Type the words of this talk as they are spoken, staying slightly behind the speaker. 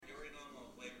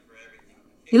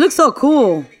You look so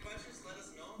cool.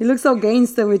 You look so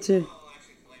gangster with you.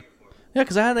 Yeah,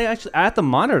 because I had to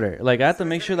monitor. Like, I had to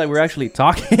make sure that we're actually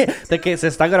talking. De que se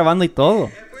está grabando y todo.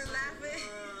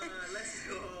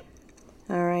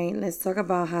 All right, let's talk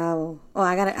about how... Oh,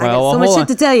 I got Well, so much shit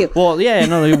to tell you. Well, yeah,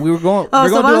 no, we were going... Oh, we're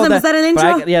so going vamos a empezar el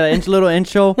intro? The little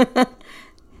intro.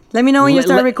 Let me know when you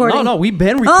start recording. No, we've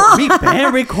been recording.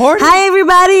 Hi,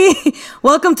 everybody.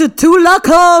 Welcome to Two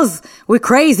Locos. We're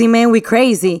crazy, man. We're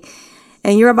crazy.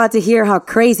 And you're about to hear how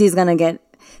crazy it's going to get.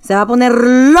 Se va a poner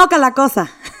loca la cosa.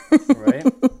 Right?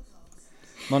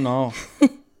 No.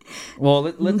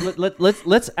 Well,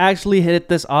 let's actually hit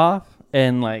this off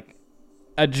and like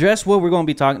address what we're going to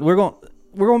be talking. We're going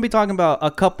to be talking about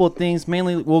a couple of things.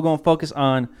 Mainly, we're going to focus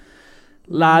on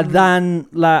la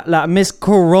Miss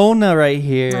Corona right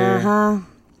here.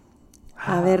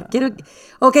 A ver,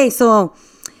 okay, so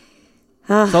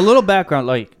a little background.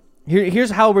 Like here's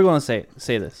how we're going to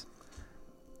say this.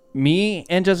 Me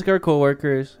and Jessica are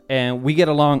coworkers, and we get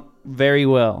along very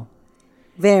well.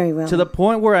 Very well. To the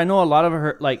point where I know a lot of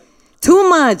her, like... Too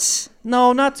much.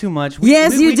 No, not too much.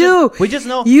 You do. We just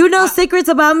know... You know secrets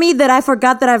about me that I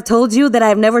forgot that I've told you that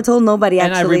I've never told nobody,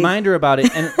 actually. And I remind her about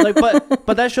it. And like,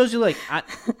 but that shows you, like,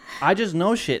 I just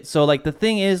know shit. So, like, the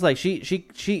thing is, like,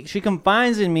 she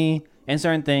confides in me and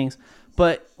certain things.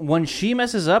 But when she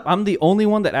messes up, I'm the only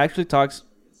one that actually talks...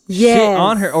 Yes. shit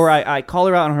on her, or I call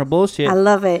her out on her bullshit. I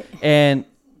love it. And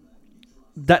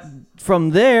that from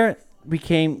there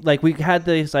became like we had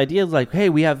this idea of like, hey,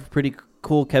 we have pretty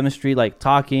cool chemistry, like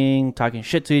talking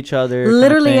shit to each other.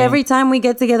 Literally every time we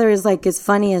get together is like it's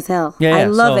funny as hell. Yeah, I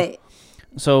love it.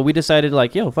 So we decided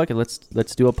like, yo, fuck it, let's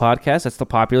do a podcast. That's the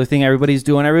popular thing everybody's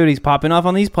doing. Everybody's popping off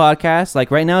on these podcasts. Like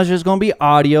right now it's just gonna be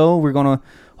audio. We're gonna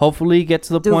hopefully get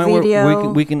to the point where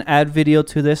we can add video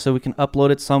to this so we can upload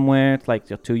it somewhere, like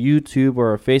to YouTube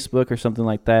or Facebook or something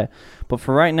like that. But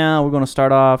for right now, we're going to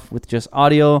start off with just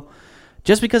audio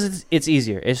just because it's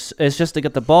easier. It's just to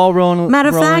get the ball rolling. Matter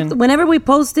of fact, whenever we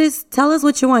post this, tell us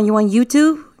what you want. You want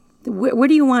YouTube? Where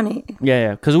do you want it?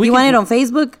 Yeah. Because you want it on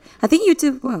Facebook? I think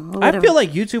YouTube. Well, I feel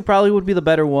like YouTube probably would be the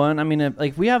better one. I mean,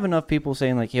 like we have enough people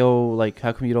saying like, "Yo, like,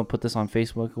 how come you don't put this on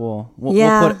Facebook?" We'll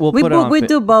put it on. We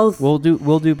do both. We'll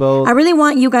do both. I really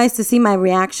want you guys to see my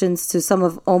reactions to some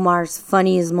of Omar's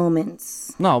funniest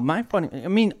moments. No, my funny. I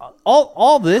mean,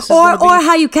 all this. Is or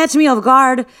how you catch me off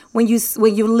guard when you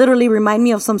literally remind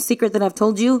me of some secret that I've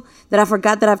told you that I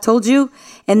forgot that I've told you,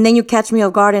 and then you catch me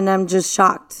off guard and I'm just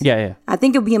shocked. Yeah. I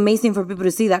think it'd be amazing for people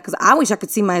to see that because I wish I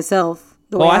could see myself.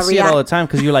 I see it all the time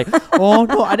because you're like, oh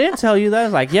no, I didn't tell you that.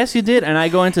 It's like, yes, you did, and I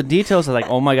go into details like,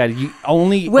 oh my god,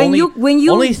 only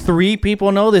 3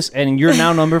 people know this, and you're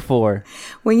now number 4.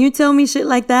 When you tell me shit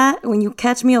like that, when you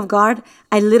catch me off guard,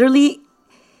 I literally,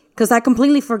 because I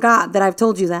completely forgot that I've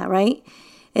told you that, right?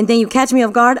 And then you catch me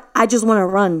off guard, I just want to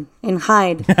run and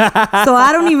hide. So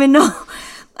I don't even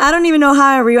know how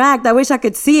I react. I wish I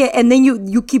could see it. And then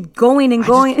you keep going and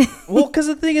going. Well, because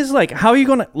the thing is, like, how are you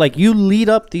going to, like, you lead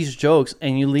up these jokes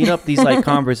and you lead up these, like,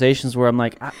 conversations where I'm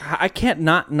like, I can't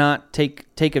not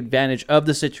take advantage of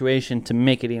the situation to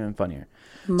make it even funnier.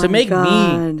 To make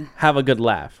me have a good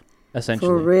laugh, essentially.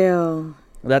 For real.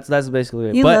 That's basically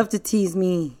it. You love to tease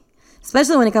me.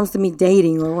 Especially when it comes to me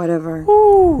dating or whatever.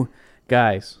 Woo.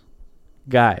 Guys.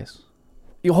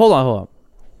 You hold on.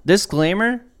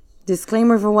 Disclaimer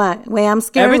for what? Wait, I'm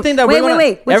scared. Everything that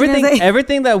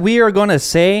everything that we are gonna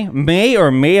say may or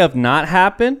may have not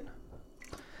happened.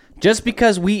 Just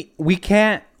because we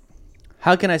can't.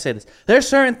 How can I say this? There's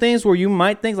certain things where you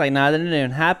might think like, nah, that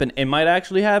didn't happen. It might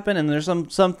actually happen, and there's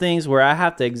some things where I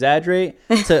have to exaggerate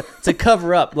to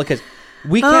cover up because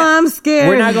we can't. I'm scared.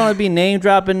 We're not gonna be name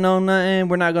dropping nothing.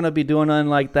 We're not gonna be doing nothing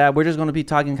like that. We're just gonna be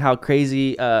talking how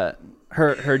crazy her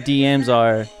DMs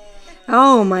are.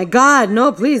 Oh my God!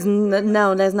 No, please,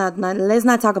 no. Let's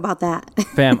not talk about that.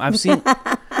 Fam, I've seen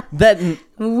that.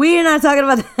 We're not talking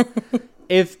about that.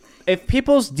 If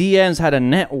people's DMs had a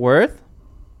net worth,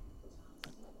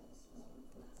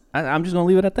 I'm just gonna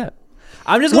leave it at that.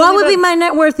 What would be my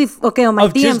net worth on my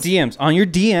DMs? Just DMs on your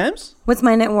DMs? What's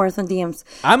my net worth on DMs?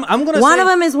 I'm gonna. One of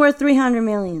them is worth $300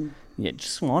 million. Yeah,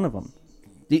 just one of them.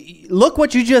 Look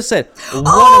what you just said.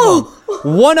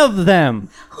 One of them.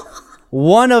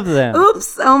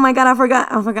 Oops! Oh my God! I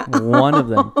forgot. One of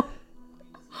them.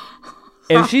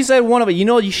 If she said one of it, you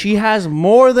know she has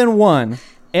more than one,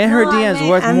 and her DMs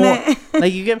worth more.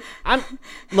 Like you give. I'm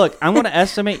gonna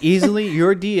estimate easily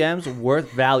your DMs worth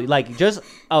value, like just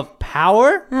of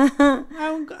power.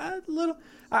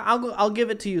 I'll give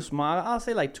it to you small. I'll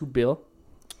say like 2 bill.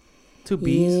 2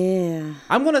 B's. Yeah.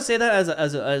 I'm gonna say that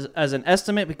as an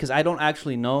estimate because I don't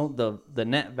actually know the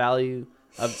net value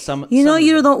of some.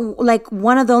 You're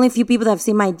one of the only few people that have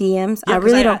seen my DMs. Yeah, I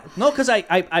really don't. No, because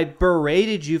I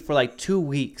berated you for like 2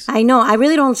 weeks. I know. I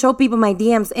really don't show people my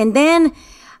DMs. And then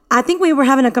I think we were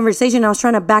having a conversation. I was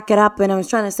trying to back it up, and I was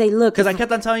trying to say, look. Because I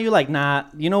kept on telling you, like, nah,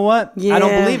 you know what? Yeah. I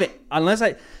don't believe it. Unless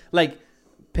I, like,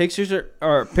 pictures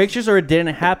or it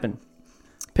didn't happen.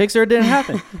 Pics or it didn't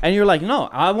happen. And you're like, no,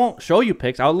 I won't show you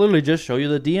pics. I'll literally just show you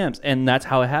the DMs. And that's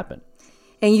how it happened.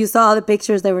 And you saw the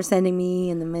pictures they were sending me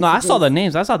and the messages. No, I saw the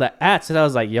names. I saw the ats. And I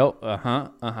was like, yo,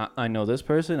 I know this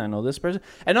person. And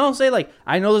I don't say, like,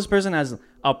 I know this person as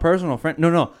a personal friend.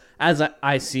 No. As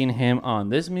I seen him on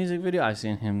this music video. I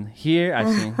seen him here. I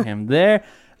seen him there.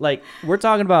 Like, we're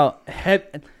talking about...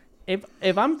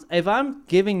 If I'm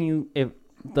giving you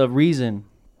the reason...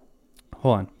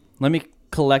 Hold on. Let me...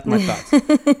 collect my thoughts.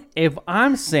 If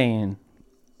I'm saying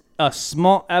a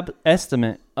small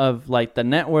estimate of like the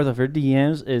net worth of her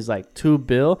DMs is like $2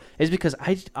 billion, is because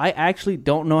I actually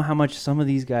don't know how much some of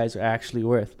these guys are actually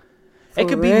worth. It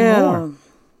could be more.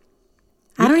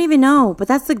 I don't even know, but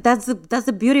that's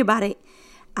the beauty about it.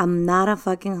 I'm not a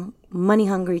fucking money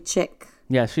hungry chick.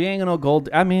 Yeah, she ain't gonna gold.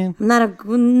 I mean,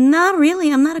 not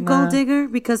really. I'm not a gold digger,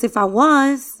 because if I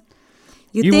was.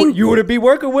 You wouldn't be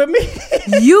working with me?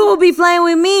 You will be flying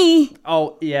with me.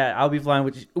 Oh, yeah, I'll be flying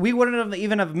with you. We wouldn't have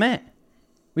even have met.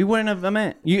 We wouldn't have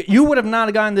met. You would have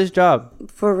not gotten this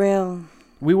job. For real.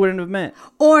 We wouldn't have met.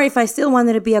 Or if I still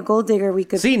wanted to be a gold digger, we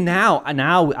could... See, now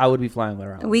I would be flying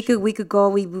around. We could go,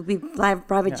 we would be flying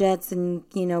private jets, and,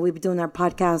 we'd be doing our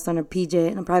podcast on a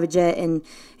private jet in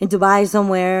Dubai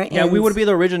somewhere. Yeah, we would be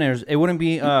the originators. It wouldn't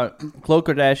be Khloe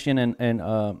Kardashian and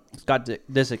Scott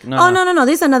Disick. No.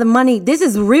 This is another money. This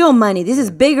is real money. This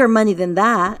is bigger money than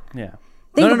that. Yeah.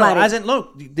 Think about it. As in,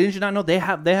 look, didn't you not know they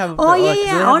have? Oh,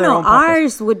 yeah. Oh, no.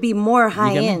 Ours would be more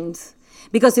high end.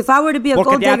 Because if I were to be a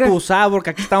gold digger... Porque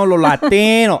aquí estamos los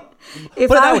latinos.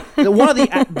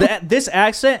 This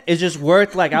accent is just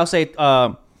worth, like, I'll say...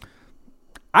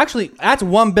 actually, that's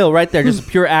 $1 billion right there. Just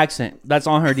pure accent. That's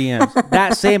on her DMs.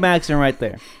 That same accent right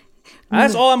there.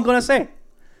 That's all I'm going to say.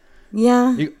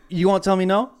 Yeah. You won't tell me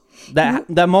no?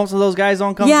 That most of those guys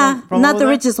don't come from not the there?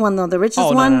 richest one, though. The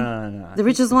richest one... No. The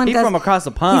richest one... He's from across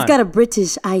the pond. He's got a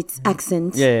British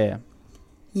accent. Yeah.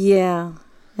 Yeah.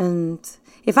 And...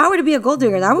 If I were to be a gold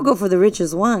digger, I would go for the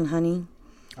richest one, honey.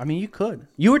 I mean, you could.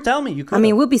 You were telling me you could. I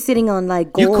mean, we'll be sitting on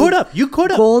like gold. You could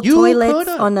have. Gold toilets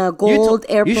on a gold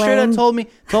airplane. You should have told me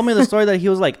the story that he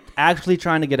was like actually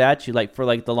trying to get at you like for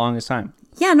like the longest time.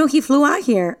 Yeah, no, he flew out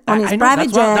here on his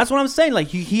private jet. That's what I'm saying. Like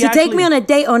he to take me on a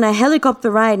date on a helicopter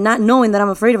ride, not knowing that I'm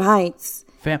afraid of heights.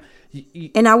 Fam.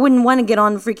 And I wouldn't want to get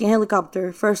on the freaking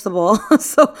helicopter, first of all.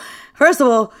 So, first of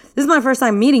all, this is my first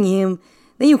time meeting him.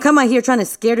 Then you come out here trying to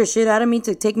scare the shit out of me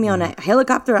to take me on a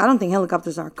helicopter. I don't think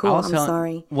helicopters are cool. I'm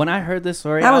sorry. When I heard this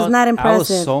story, I was not impressive. I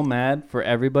was so mad for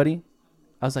everybody.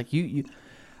 I was like,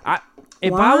 I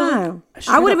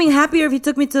would have been happier if he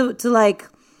took me to like,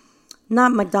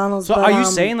 not McDonald's. So are you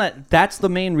saying that that's the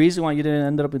main reason why you didn't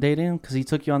end up dating him? Because he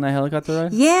took you on that helicopter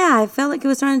ride? Yeah, I felt like he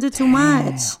was trying to do too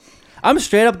much. I'm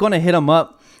straight up going to hit him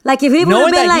up. Like if he would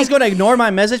have been like, he's gonna ignore my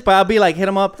message, but I'll be like, hit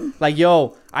him up, like,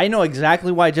 yo, I know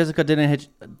exactly why Jessica didn't hit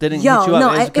you up.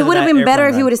 No, it would have been better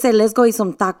if he would have said, let's go eat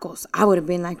some tacos. I would have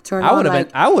been like, I would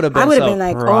have been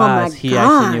like, oh my god, he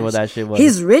actually knew what that shit was.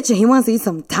 He's rich and he wants to eat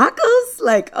some tacos.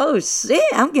 Like, oh shit,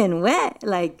 I'm getting wet.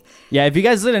 Like, yeah, if you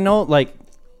guys didn't know, like,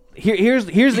 here's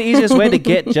the easiest way to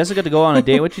get Jessica to go on a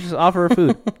date with you. Just offer her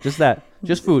food,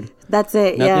 just food. That's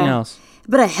it. Nothing else.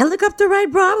 But a helicopter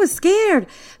ride, bro, I was scared.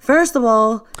 First of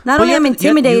all, not only I'm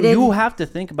intimidated. You have to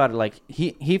think about it. Like,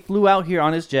 he flew out here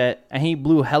on his jet, and he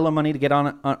blew hella money to get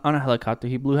on a helicopter.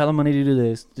 He blew hella money to do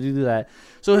this, to do that.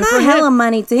 So not hella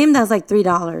money. To him, that's like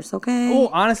 $3, okay? Oh,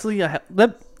 honestly,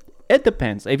 it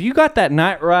depends. If you got that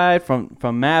night ride from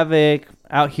Mavic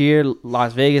out here,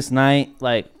 Las Vegas night,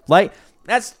 like,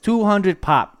 that's $200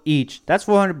 pop each. That's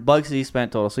 $400 that he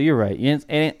spent total. So you're right. And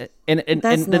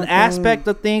the aspect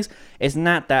of things, it's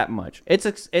not that much. It's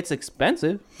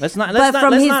expensive. Let's not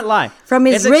lie. From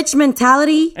his rich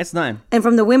mentality, it's not. And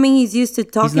from the women he's used to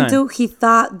talking to, he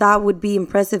thought that would be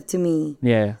impressive to me.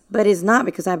 Yeah. But it's not,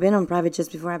 because I've been on private jets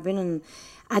before. I've been on.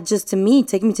 To me,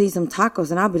 take me to eat some tacos,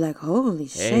 and I'll be like, holy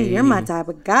shit, you're my type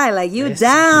of guy. Like, you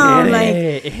down.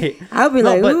 Like, I'll be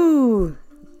ooh.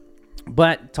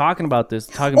 But talking about this,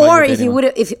 you know what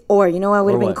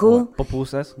would have been cool?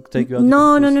 Pupusas, take you out.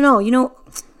 No. You know,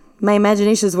 my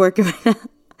imagination is working right now.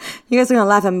 You guys are gonna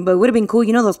laugh at me, but it would have been cool.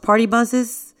 You know those party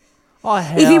buses? Oh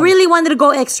hell! If he really wanted to go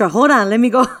extra, hold on, let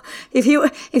me go. If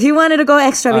he wanted to go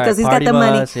extra because he's got the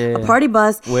money, a party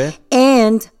bus with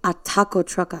and a taco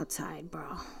truck outside, bro.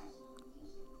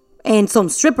 and some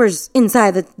strippers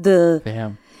inside the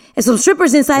Damn. and some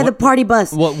strippers inside the party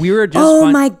bus. What we were just. Oh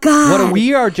my God! What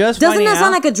we are just. Doesn't that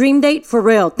sound like a dream date for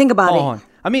real? Think about it.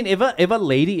 I mean, if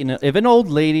an old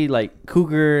lady like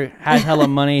cougar had hella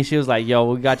money, she was like,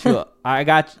 "Yo, we got you. I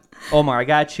got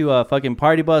you a fucking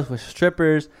party bus with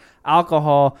strippers,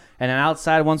 alcohol, and then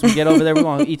outside once we get over there, we're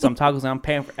gonna eat some tacos and I'm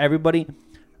paying for everybody."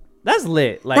 That's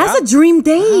lit. Like that's a dream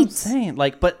date. I'm saying,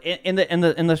 like, but in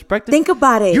the perspective, think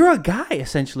about it. You're a guy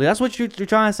essentially. That's what you're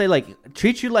trying to say. Like,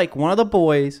 treat you like one of the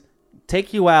boys,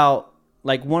 take you out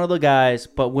like one of the guys,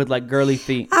 but with like girly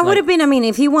feet. I would have been. I mean,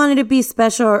 if he wanted to be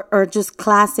special or just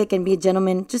classic and be a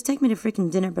gentleman, just take me to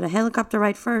freaking dinner. But a helicopter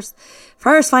ride first.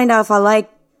 First, find out if I like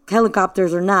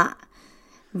helicopters or not.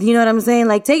 You know what I'm saying?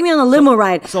 Like, take me on a limo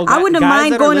ride. So I wouldn't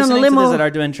mind going on a limo. To this that are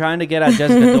doing trying to get at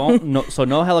Jessica,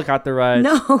 no helicopter rides.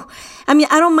 No, I mean,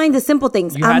 I don't mind the simple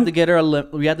things. You had to get her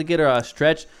a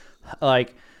stretch,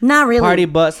 like not really party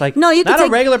bus. Like no, you can not a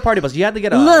regular party bus. You had to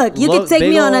get a you can take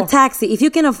me on a taxi if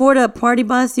you can afford a party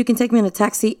bus. You can take me on a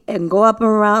taxi and go up and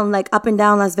around, like up and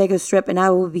down Las Vegas Strip, and I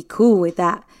would be cool with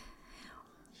that.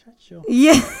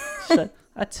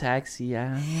 A taxi,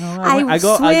 I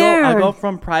go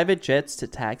from private jets to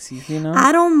taxis, you know.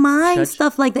 I don't mind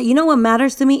stuff like that. You know what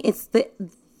matters to me? It's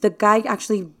the guy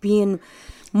actually being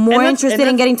more interested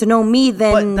in getting to know me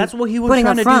than. But that's what he was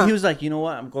trying to do. He was like, you know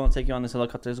what? I'm going to take you on this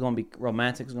helicopter. It's going to be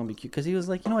romantic. It's going to be cute. Because he was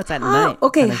like, you know, it's at night.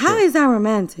 Okay, how is that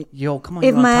romantic? Yo, come on.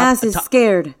 If my ass is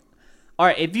scared. All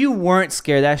right, if you weren't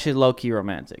scared, that shit low key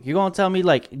romantic. You're gonna tell me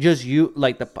like just you,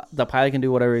 like the pilot can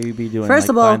do whatever you be doing. First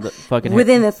of all,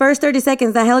 within the first 30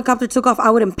 seconds that helicopter took off,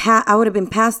 I would have been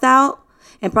passed out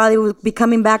and probably would be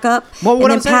coming back up. Well,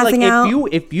 what I'm saying,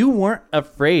 like if you weren't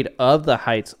afraid of the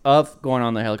heights of going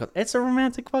on the helicopter, it's a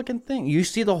romantic fucking thing. You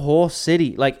see the whole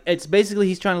city, like it's basically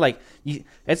he's trying to like.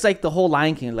 It's like the whole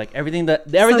Lion King, like everything that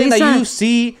you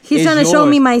see. He's trying to show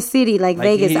me my city, like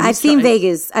Vegas. I've seen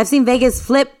Vegas. I've seen Vegas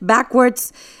flip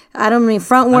backwards. I don't mean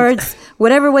frontwards.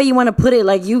 Whatever way you want to put it,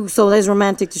 like you. So there's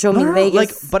romantic to show me Vegas. Like,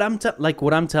 but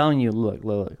what I'm telling you, look.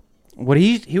 What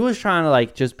he was trying to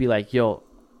like just be like, yo,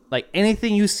 like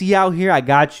anything you see out here, I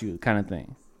got you, kind of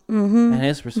thing. Mm-hmm. And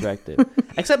his perspective,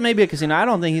 except maybe a casino. I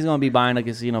don't think he's gonna be buying a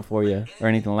casino for you or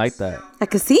anything like that. A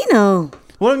casino.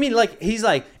 What I mean, like he's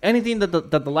like anything that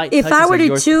the light. If I were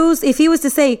to choose, if he was to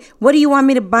say, "What do you want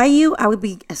me to buy you?" I would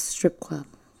be a strip club.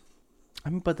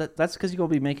 I mean, but that's because you're gonna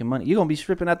be making money. You're gonna be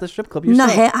stripping at the strip club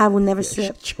yourself. No, I will never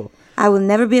strip. I will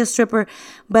never be a stripper,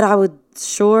 but I would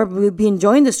be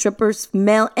enjoying the strippers,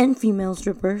 male and female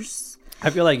strippers. I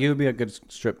feel like you would be a good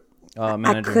strip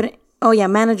manager. I couldn't. Oh yeah,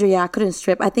 manager. Yeah, I couldn't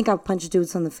strip. I think I would punch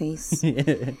dudes on the face.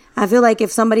 I feel like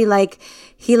if somebody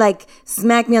he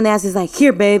smacked me on the ass, he's like,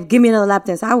 "Here, babe, give me another lap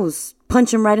dance." I was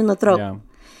punch him right in the throat. Yeah.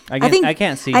 I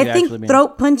can't see. I think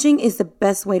throat punching is the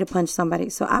best way to punch somebody.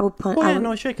 So I would punch. Oh yeah,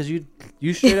 no shit, because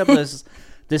you straight up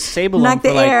disable them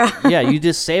for you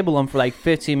disable them for like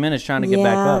 15 minutes trying to get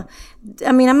back up.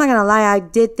 I mean, I'm not gonna lie. I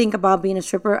did think about being a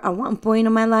stripper at one point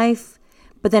in my life.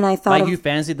 But then I thought, you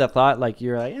fancied the thought, like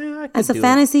you're like, yeah, I could as a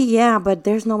fantasy, yeah. But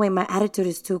there's no way. My attitude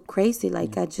is too crazy.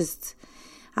 Like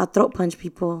I'll throat punch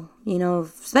people, you know,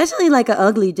 especially like an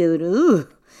ugly dude. Ooh,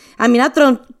 I mean, I'll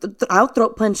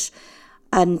throat punch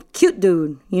a cute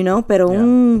dude, you know, pero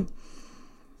un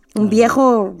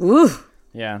viejo. Ooh.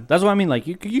 Yeah, that's what I mean. Like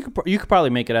you could probably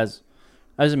make it as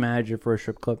a manager for a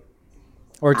strip club,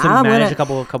 or to manage a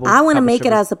couple. I want to make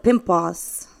it as a pimp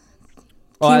boss.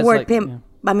 Keyword pimp. Yeah.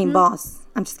 I mean, boss.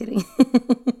 I'm just kidding.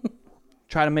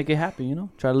 Try to make it happen, you know?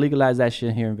 Try to legalize that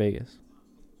shit here in Vegas.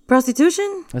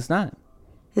 Prostitution? It's not.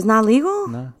 It's not legal?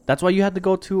 No. That's why you had to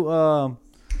go to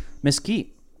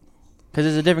Mesquite. Because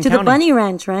it's a different county. To the Bunny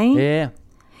Ranch, right? Yeah.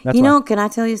 You know, can I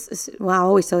tell you? Well, I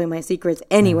always tell you my secrets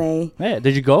anyway. Yeah.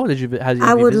 Did you go?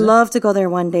 I would love to go there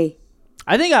one day.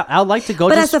 I think I'd like to go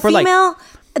but just as a female...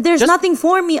 There's nothing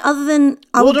for me other than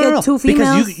I would get two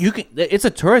females. Because you can. It's a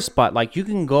tourist spot. Like you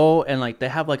can go and like they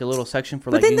have like a little section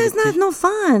for. But then there's no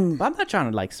fun. But I'm not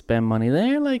trying to like spend money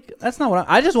there. Like that's not what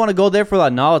I just want to go there for the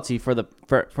novelty for the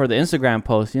Instagram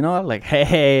post. You know, like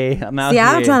hey, I'm out here.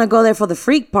 I'm trying to go there for the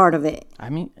freak part of it. I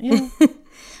mean, yeah.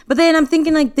 But then I'm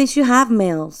thinking like they should have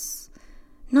males.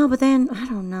 No, but then I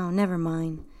don't know. Never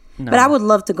mind. No. But I would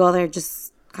love to go there. Just.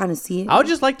 Kind of see it. I would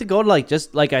just like to go to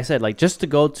just like I said, just to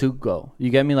go. You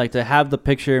get me? Like to have the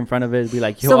picture in front of it, be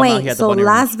like, yo, so wait, so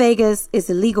Las Vegas is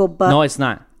illegal, but no, it's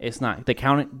not. It's not. The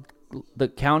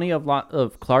county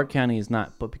of Clark County is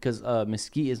not, but because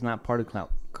Mesquite is not part of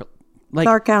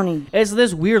Clark County. It's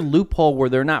this weird loophole where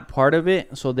they're not part of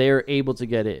it, so they're able to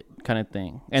get it, kind of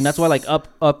thing. And that's why, like up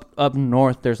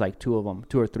north, there's like two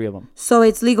or three of them. So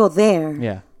it's legal there.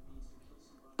 Yeah.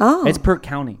 Oh. It's per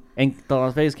county. And the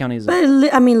Las Vegas County is... But,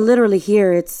 literally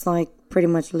here, it's, like, pretty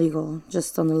much legal.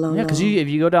 Just on the low. Yeah, because if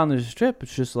you go down the strip,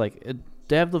 it's just, like...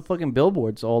 They have the fucking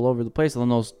billboards all over the place on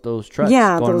those trucks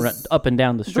going up and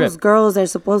down the strip. Those girls are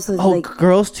supposed to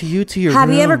girls to your Have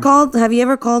room. you ever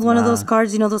called one of those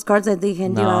cards? You know those cards that they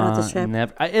hand you out at the strip?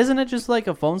 Never. Isn't it just like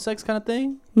a phone sex kind of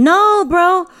thing? No,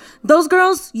 bro. Those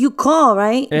girls you call,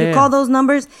 right? Yeah. You call those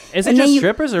numbers. Is it just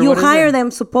strippers or you what is hire it?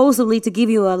 them supposedly to give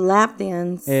you a lap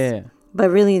dance. Yeah. But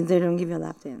really, they don't give you a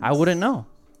lap dance. I wouldn't know.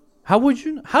 How would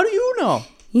you? How do you know?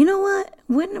 You know what?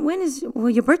 When is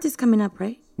your birthday's coming up,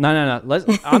 right? No.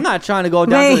 I'm not trying to go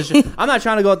down to the I'm not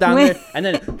trying to go down there and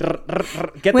then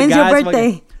get When's the guys. When's your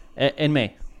birthday? In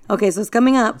May. Okay, so it's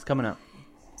coming up. It's coming up.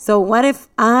 So what if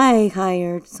I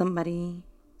hired somebody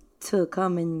to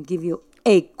come and give you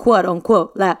a quote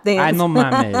unquote lap dance? Ay, no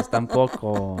mames,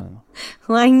 tampoco.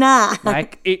 Why not?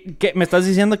 Me estás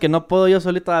diciendo que no puedo yo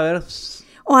solita ver.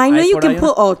 Oh, I know you can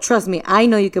pull. Oh, trust me, I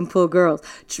know you can pull girls.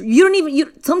 You don't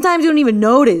even. Sometimes you don't even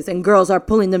notice, and girls are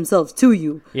pulling themselves to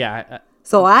you. Yeah.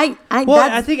 So I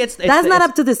think it's that's not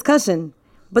up to discussion.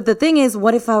 But the thing is,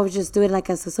 what if I would just do it like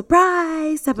as a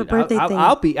surprise type of birthday thing?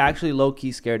 I'll be actually low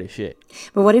key scared as shit.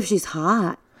 But what if she's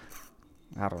hot?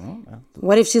 I don't know.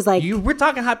 What if she's like? We're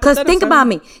talking hypotheticals. Because think about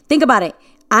me. Think about it.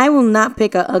 I will not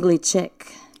pick an ugly chick.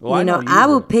 Well, I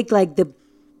will pick like the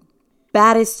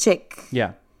baddest chick.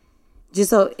 Yeah. Just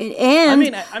so,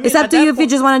 it's up to you if you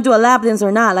just want to do a lap dance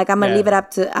or not. Like I'm gonna leave it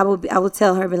up to. I will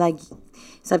tell her, be like,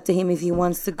 it's up to him if he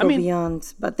wants to go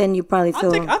beyond. But then you probably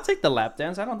feel. I'll take the lap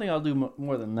dance. I don't think I'll do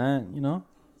more than that. You know.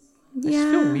 Yeah. I just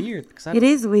feel weird. It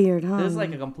is weird, huh? It's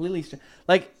like a completely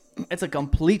it's a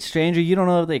complete stranger. You don't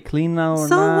know if they clean now or not.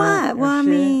 So what? Well, I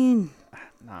mean.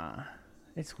 Nah,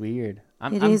 it's weird.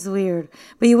 It is weird,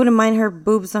 but you wouldn't mind her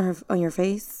boobs on your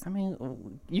face. I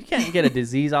mean, you can't get a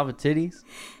disease off of titties.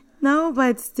 No,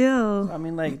 but still. I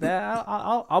mean, like that.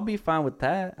 I'll be fine with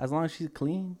that as long as she's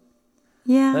clean.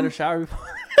 Yeah. Let her shower before.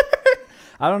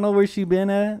 I don't know where she been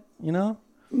at. You know.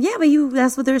 Yeah, but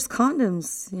that's what there's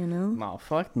condoms. You know. No,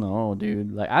 fuck no,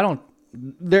 dude. Like I don't.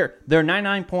 They're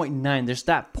 99.9. There's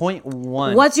that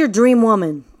 0.1. What's your dream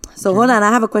woman? So hold on, I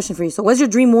have a question for you. So what's your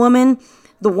dream woman?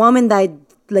 The woman that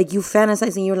like you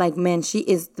fantasize and you're like, man, she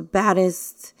is the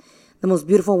baddest, the most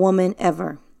beautiful woman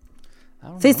ever.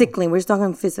 Physically, we're just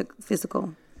talking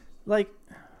physical. Like,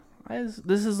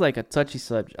 this is like a touchy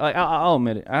subject. Like, I'll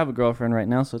admit it. I have a girlfriend right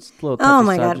now, so it's a little touchy Oh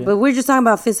my subject. God, but we're just talking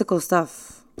about physical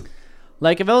stuff.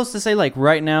 Like, if I was to say, like,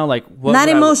 right now, like... what Not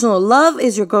emotional. Love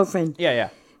is your girlfriend. Yeah.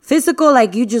 Physical,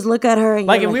 like, you just look at her and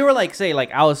like, if we were, like, say,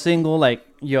 like, I was single, like,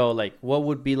 yo, like, what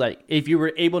would be, like... If you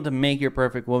were able to make your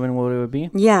perfect woman, what it would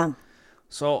be? Yeah.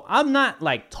 So, I'm not,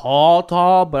 like,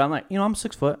 tall, but I'm, like, I'm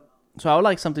 6 foot. So, I would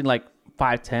like something, like,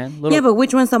 5'10". Yeah, but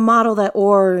which one's the model that,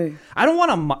 or... I don't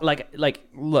want to, like,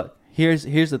 look, here's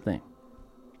the thing.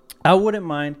 I wouldn't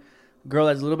mind a girl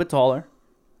that's a little bit taller.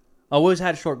 I always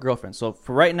had short girlfriends. So,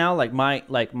 for right now,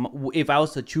 if I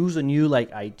was to choose a new,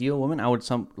 like, ideal woman, I would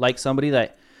like somebody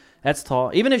that's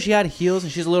tall. Even if she had heels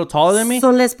and she's a little taller than me.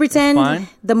 So, let's pretend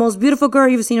the most beautiful girl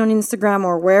you've seen on Instagram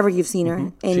or wherever you've seen her.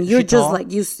 Mm-hmm. And you're just tall. Like,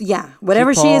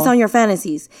 whatever she is on your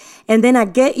fantasies. And then I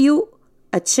get you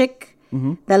a chick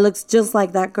that looks just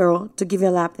like that girl to give you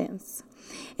a lap dance.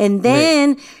 And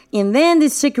then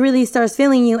this chick really starts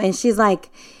feeling you and she's like,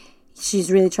 she's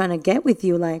really trying to get with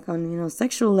you, like on,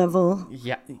 sexual level.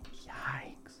 Yeah.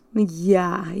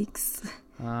 Yikes.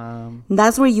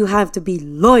 That's where you have to be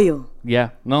loyal. Yeah,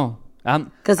 no.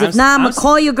 Because if not, I'm going to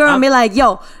call your girl and be like,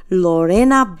 yo,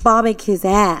 Lorena Bobbitt his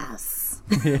ass.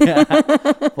 Yeah.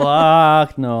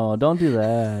 Fuck no, don't do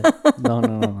that. No.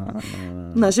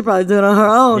 No, she probably do it on her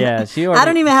own. Yeah, I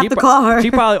don't even have to call her.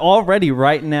 She probably already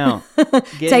right now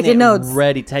taking notes.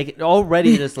 Ready,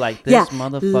 already just like this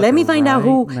motherfucker. Let me find out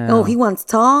who. Now. Oh, he wants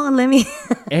tall. Let me.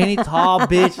 Any tall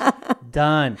bitch,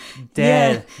 done,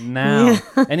 dead now.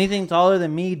 Anything taller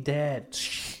than me, dead.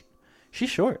 She's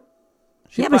short.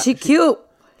 But she's cute.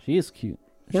 She is cute.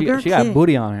 She got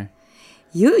booty on her.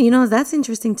 That's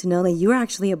interesting to know that you're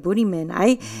actually a booty man.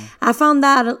 I found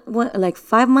out, like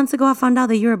 5 months ago, I found out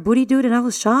that you're a booty dude, and I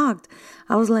was shocked.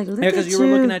 I was like, look at you. Yeah, because you were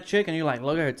looking at chick, and you're like,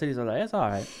 look at her titties. I was like, it's all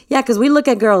right. Yeah, because we look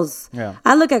at girls. Yeah.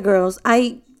 I look at girls.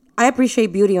 I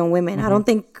appreciate beauty on women. I don't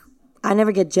think, I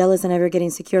never get jealous. I never get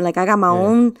insecure. Like, I got my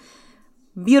own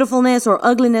beautifulness or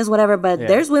ugliness, whatever, but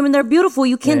there's women that are beautiful.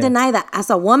 You can't deny that. As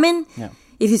a woman,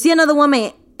 if you see another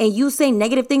woman and you say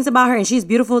negative things about her and she's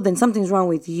beautiful, then something's wrong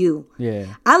with you. Yeah.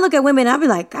 I look at women, I'll be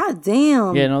like, God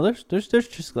damn. Yeah, no, there's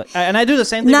just like, and I do the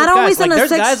same thing Not with always guys. Like, there's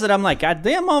sex- guys that I'm like, God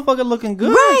damn, motherfucker looking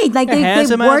good. Right. Like,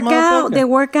 they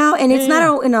work out, and it's Yeah.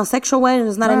 not in a sexual way, and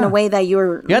it's not in a way that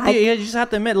you're... You just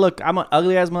have to admit, look, I'm an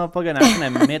ugly-ass motherfucker, and I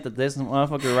can admit that this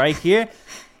motherfucker right here,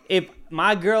 if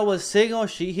my girl was single,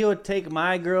 he would take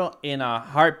my girl in a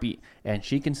heartbeat. And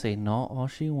she can say no all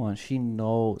she wants. She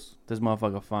knows this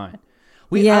motherfucker fine.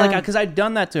 Because I've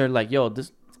done that to her. Like, yo,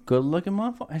 this good-looking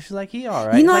motherfucker. And she's like, he all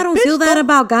right. You know, like, I don't feel that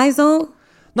about guys, though.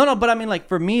 No, but I mean, like,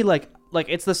 for me, like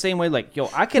it's the same way. Like, yo,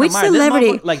 I can Which admire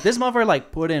celebrity? this motherfucker,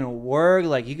 like, put in work.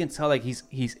 Like, you can tell, like,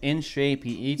 he's in shape.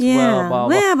 He eats well. Blah,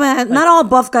 blah. Yeah, but like, not all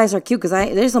buff guys are cute. Because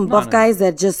there's some buff guys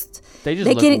that just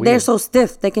look weird. They're so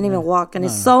stiff they can't even walk, and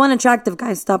it's so unattractive.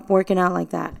 Guys, stop working out like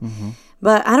that. Mm-hmm.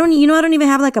 But I don't even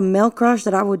have like a male crush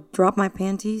that I would drop my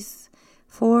panties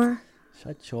for.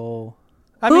 Shut your.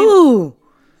 Ooh.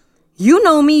 You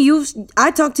know me.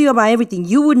 I talk to you about everything.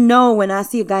 You would know when I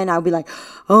see a guy and I'll be like,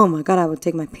 oh my God, I would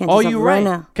take my panties off right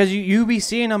now. Because you be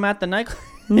seeing them at the nightclub.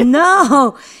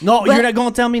 No. You're not going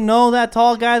to tell me no, that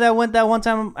tall guy that went that one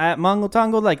time at Mango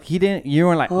Tango, like he didn't, you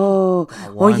were like,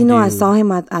 I saw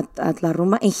him at La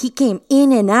Rumba and he came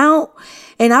in and out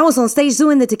and I was on stage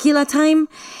doing the tequila time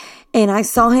and I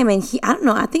saw him and I don't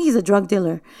know, I think he's a drug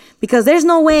dealer because there's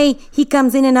no way he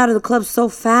comes in and out of the club so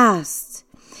fast.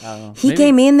 He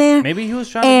came in there. Maybe he was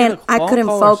trying and to get a phone I couldn't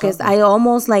call focus. I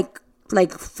almost like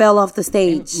fell off the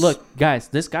stage. And look, guys,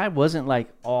 this guy wasn't like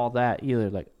all that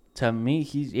either. Like to me,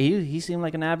 he seemed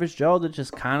like an average Joe that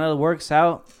just kind of works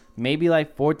out maybe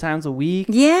like 4 times a week.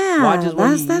 Yeah,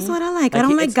 that's what I like. I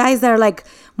don't like guys that are like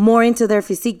more into their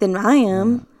physique than I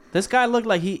am. This guy looked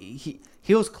like he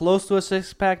was close to a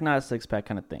 6-pack, not a 6-pack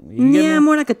kind of thing.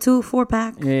 More like a 2-4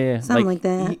 pack. Yeah, something like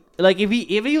that. If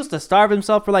he used to starve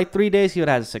himself for like 3 days, he would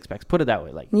have 6 packs. Put it that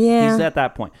way. Like he's at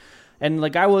that point. And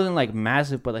like I wasn't like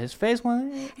massive, but his face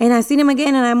went. And I seen him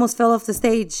again, and I almost fell off the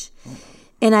stage.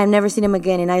 And I've never seen him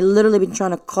again. And I literally been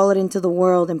trying to call it into the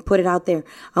world and put it out there.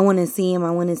 I want to see him.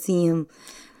 I want to see him.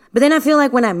 But then I feel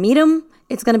like when I meet him,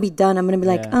 it's gonna be done. I'm gonna be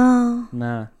like, oh,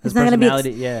 nah. It's not gonna be.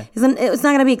 It's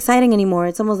not gonna be exciting anymore.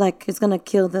 It's almost like it's gonna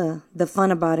kill the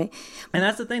fun about it. And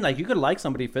that's the thing. Like you could like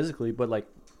somebody physically, but like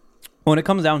when it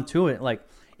comes down to it, like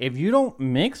if you don't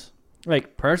mix,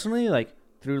 like personally, like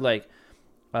through like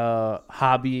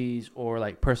hobbies or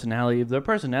like personality, if their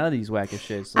personality is whack as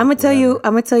shit. So I'm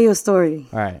gonna tell you a story.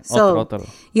 All right. So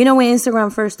you know when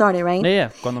Instagram first started, right?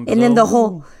 Yeah. And then the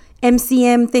whole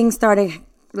MCM thing started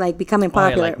like becoming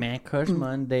popular. Like Man Crush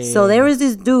Monday. So there was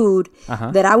this dude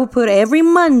that I would put every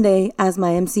Monday as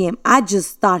my MCM. I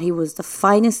just thought he was the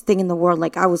finest thing in the world.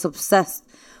 Like I was obsessed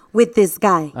with this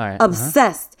guy. Right,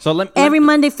 obsessed. So every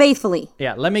Monday faithfully.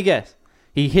 Yeah, let me guess.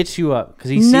 He hits you up because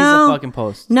he sees the fucking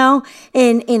post. No,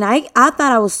 and I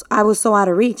thought I was so out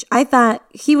of reach. I thought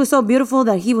he was so beautiful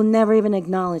that he would never even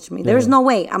acknowledge me. There's no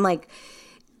way. I'm like,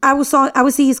 I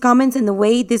would see his comments and the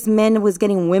way this man was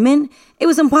getting women. It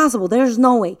was impossible. There's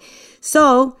no way.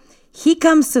 So he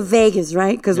comes to Vegas,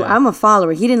 right? Because I'm a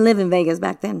follower. He didn't live in Vegas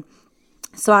back then.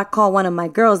 So I called one of my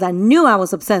girls that knew I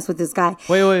was obsessed with this guy.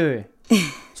 Wait.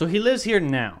 So he lives here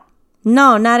now?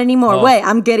 No, not anymore. Wait,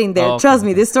 I'm getting there. Trust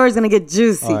me, this story's going to get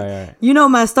juicy. All right. You know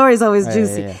my story's always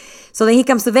juicy. Yeah. So then he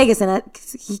comes to Vegas and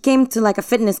he came to like a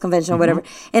fitness convention or whatever.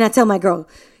 And I tell my girl,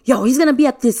 yo, he's going to be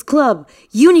at this club.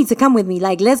 You need to come with me.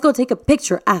 Like, let's go take a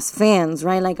picture as fans,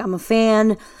 right? Like, I'm a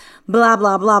fan, blah,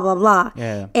 blah, blah, blah, blah.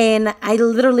 Yeah. And I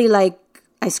literally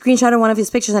I screenshotted one of his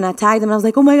pictures and I tagged him. And I was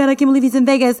like, oh my God, I can't believe he's in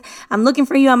Vegas. I'm looking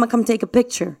for you. I'm going to come take a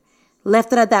picture.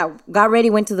 Left it at that. Got ready,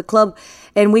 went to the club,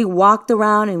 and we walked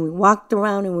around and we walked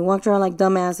around and we walked around like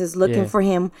dumbasses looking for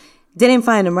him. Didn't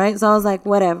find him, right? So I was like,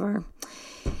 whatever.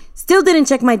 Still didn't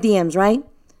check my DMs, right?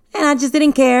 And I just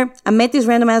didn't care. I met these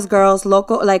random ass girls,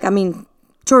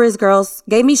 tourist girls,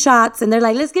 gave me shots, and they're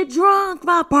like, let's get drunk,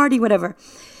 party, whatever.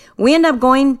 We end up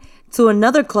going to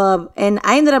another club, and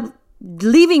I ended up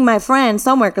leaving my friend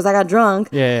somewhere because I got drunk.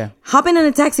 Hopping in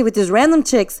a taxi with these random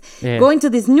chicks, going to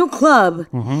this new club.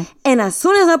 And as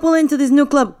soon as I pull into this new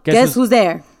club, guess who's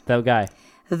there? The guy.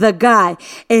 The guy.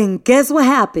 And guess what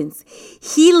happens?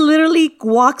 He literally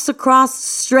walks across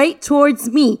straight towards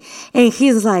me. And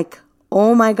he's like,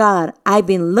 oh my God, I've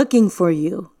been looking for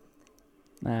you.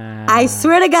 I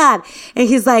swear to God. And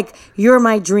he's like, you're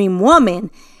my dream woman.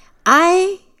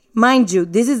 Mind you,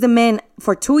 this is the man,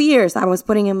 for 2 years, I was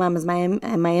putting him as my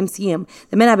MCM.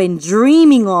 The man I've been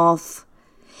dreaming of.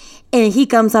 And he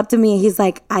comes up to me and he's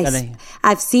like, I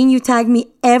I've seen you tag me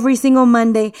every single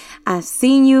Monday. I've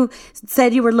seen you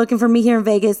said you were looking for me here in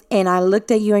Vegas, and I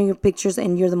looked at you in your pictures,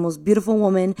 and you're the most beautiful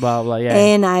woman. Blah, blah, yeah.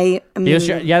 And I mean,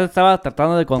 ya estaba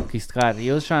tratando de conquistar.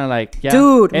 He was trying to like, yeah.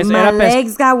 Dude, my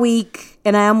legs got weak,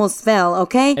 and I almost fell,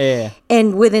 okay? Yeah.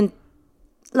 And within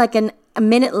like a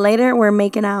minute later, we're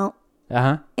making out.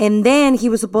 Uh-huh. And then he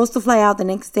was supposed to fly out the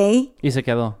next day. Y se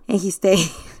quedó. And he stayed.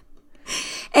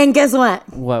 And guess what?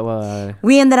 What?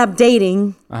 We ended up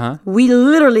dating. Uh-huh.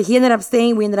 He ended up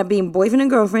staying. We ended up being boyfriend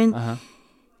and girlfriend. Uh-huh.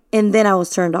 And then I was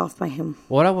turned off by him.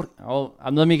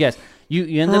 Let me guess. You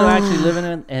ended up actually living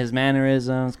in his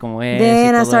mannerisms.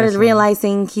 Then I started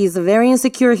realizing he's a very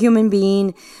insecure human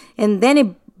being. And then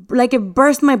it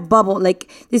burst my bubble.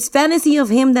 Like this fantasy of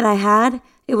him that I had,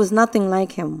 it was nothing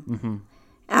like him. Mm-hmm.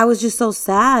 I was just so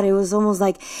sad. It was almost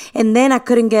like, and then I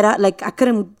couldn't get out, like, I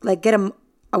couldn't, like, get him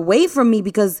away from me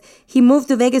because he moved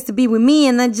to Vegas to be with me.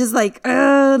 And then just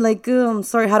I'm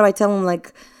sorry. How do I tell him,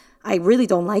 like, I really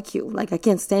don't like you. Like, I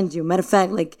can't stand you. Matter of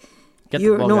fact, like,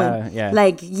 you're annoying. Yeah.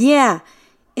 Like, yeah.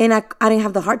 And I didn't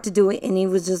have the heart to do it. And it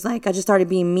was just like, I just started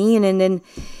being mean. And then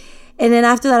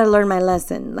after that, I learned my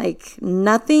lesson. Like,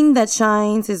 nothing that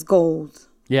shines is gold.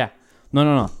 Yeah.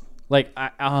 No. Like,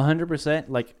 100%.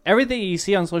 Like, everything you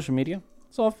see on social media,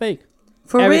 it's all fake.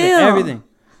 Everything.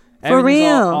 For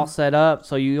real. All set up,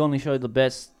 so you only show the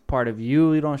best part of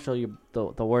you. You don't show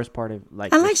the worst part of,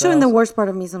 like, I like showing the worst part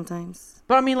of me sometimes.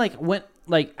 But, I mean,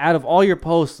 like, out of all your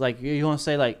posts, like, you want to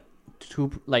say, like,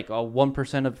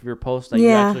 1% of your posts, like,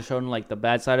 you're actually showing, like, the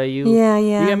bad side of you. Yeah.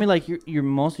 You get me? Like, your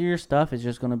most of your stuff is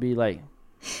just going to be, like...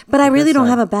 But I really don't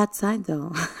have a bad side,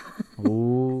 though.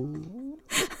 Ooh.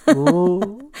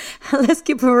 Let's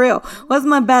keep it real. What's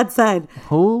my bad side?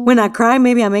 When I cry,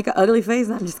 maybe I make an ugly face.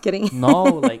 I'm just kidding. No,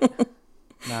 like,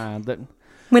 nah.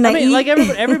 When I eat, like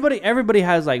everybody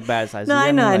has like bad sides. No,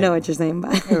 I know what you're saying,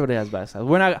 but everybody has bad sides.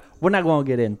 We're not going to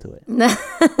get into it.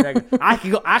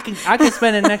 I can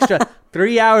spend an extra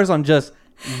 3 hours on just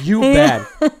you bad,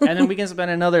 and then we can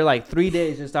spend another like 3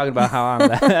 days just talking about how I'm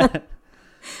bad.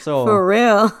 So for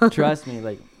real, trust me,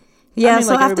 like. Yeah,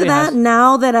 so like after that,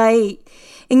 now that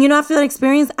after that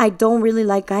experience, I don't really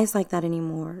like guys like that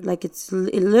anymore. Like, it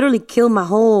literally killed my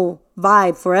whole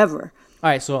vibe forever. All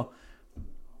right, so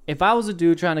if I was a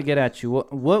dude trying to get at you,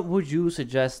 what would you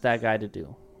suggest that guy to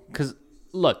do? Because,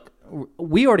 look,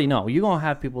 we already know. You're going to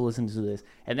have people listen to this,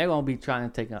 and they're going to be trying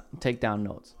to take down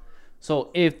notes.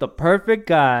 So if the perfect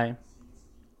guy...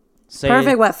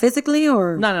 Perfect what, physically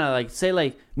or? No, like, say,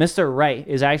 like, Mr. Right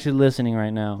is actually listening right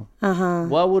now. Uh-huh.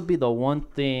 What would be the one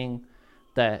thing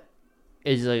that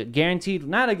is a guaranteed,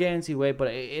 not a guaranteed way, but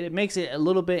it makes it a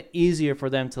little bit easier for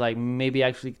them to, like, maybe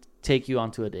actually take you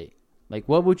onto a date? Like,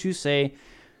 what would you say?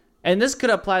 And this could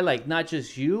apply, like, not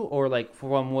just you or, like,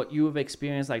 from what you have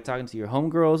experienced, like, talking to your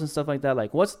homegirls and stuff like that.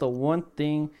 Like, what's the one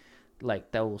thing,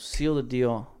 like, that will seal the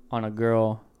deal on a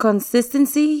girl?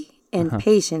 Consistency and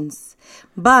patience.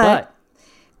 But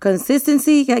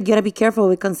consistency, you gotta be careful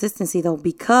with consistency though,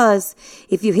 because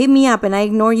if you hit me up and I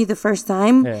ignore you the first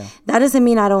time, that doesn't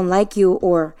mean I don't like you.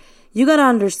 Or you gotta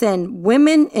understand,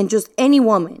 women and just any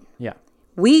woman,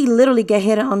 we literally get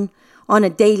hit on a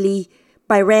daily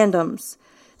by randoms.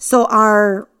 So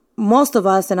most of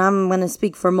us, and I'm gonna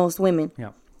speak for most women,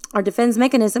 our defense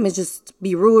mechanism is just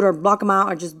be rude or block them out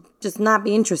or just not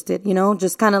be interested,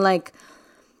 just kind of like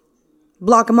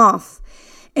block them off.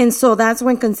 And so that's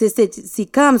when consistency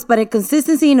comes, but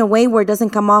consistency in a way where it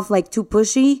doesn't come off like too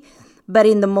pushy, but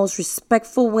in the most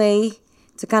respectful way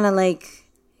to kind of like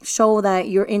show that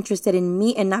you're interested in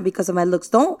me and not because of my looks.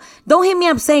 Don't hit me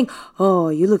up saying, "Oh,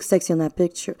 you look sexy on that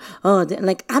picture." Oh,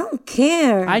 like, I don't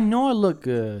care. I know I look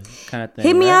good, kind of thing.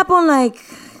 Hit me up on like,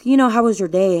 how was your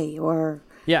day? Or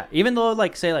even though,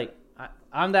 like, say, like,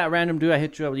 I'm that random dude. I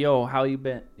hit you up. Yo, how you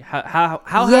been? How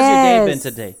has your day been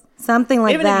today? Something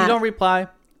like that. Even if you don't reply,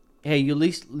 hey, at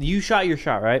least you shot your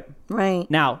shot, right? Right.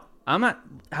 Now, I'm not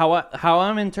how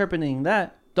I'm interpreting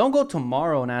that. Don't go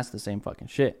tomorrow and ask the same fucking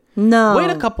shit. No. Wait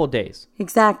a couple days.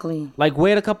 Exactly. Like,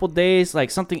 wait a couple days,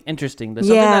 like something interesting. There's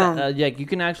something that like you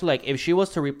can actually, like, if she was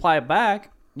to reply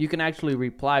back, you can actually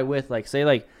reply with, like, say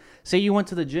you went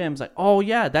to the gym. It's like, oh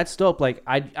yeah, that's dope. Like,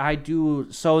 I do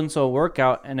so and so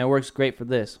workout and it works great for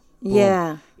this. Boom.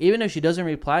 Yeah. Even if she doesn't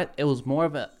reply, it was more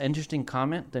of an interesting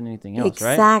comment than anything else,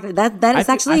 right? Exactly. That is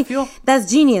actually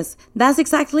that's genius. That's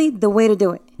exactly the way to do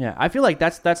it. Yeah, I feel like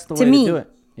that's the way to do it.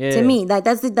 Yeah. To me,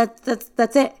 that's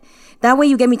it. That way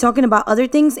you get me talking about other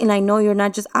things, and I know you're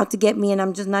not just out to get me, and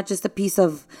I'm just not just a piece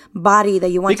of body that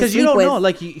you want to sleep with. Because you don't know,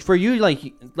 like, for you,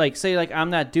 like say, like,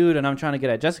 I'm that dude, and I'm trying to get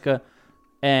at Jessica.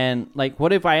 And like,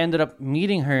 what if I ended up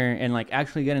meeting her and like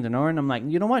actually getting to know her? And I'm like,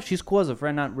 you know what? She's cool as a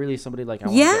friend, not really somebody like I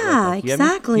want to get with. Like,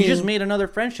 exactly. You just made another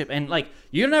friendship, and like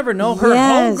you never know, her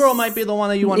homegirl might be the one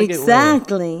that you want to get with.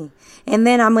 Exactly. And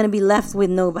then I'm gonna be left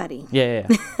with nobody. Yeah.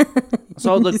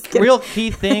 So the real key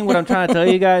thing, what I'm trying to tell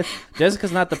you guys,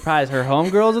 Jessica's not the prize. Her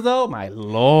homegirls though, my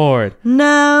lord.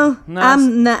 No,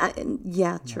 I'm not.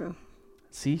 Yeah, true.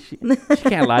 See, she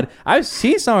can't lie. I've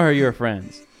seen some of your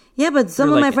friends. Yeah, but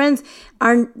some of my friends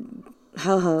aren't.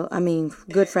 I mean,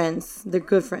 good friends. They're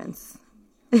good friends.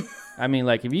 I mean,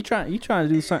 like if you trying to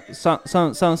do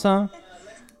some,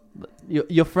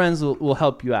 your friends will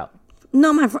help you out.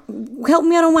 No, help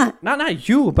me out on what? Not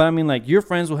you, but I mean, like your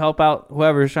friends will help out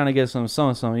whoever's trying to get some,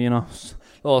 you know.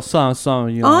 Little some,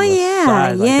 you know. Oh yeah,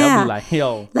 side. Like, yeah. they'll be like,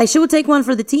 yo. Like she would take one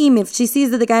for the team if she sees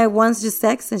that the guy wants just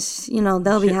sex, and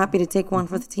they'll be happy to take one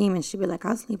for the team, and she'll be like,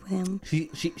 I'll sleep with him.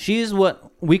 She's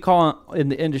what we call in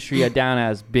the industry a down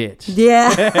ass bitch.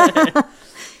 Yeah,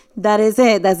 that is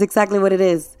it. That's exactly what it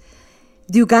is.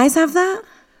 Do you guys have that?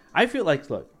 I feel like,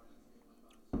 look,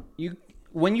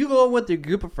 when you go with your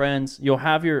group of friends, you'll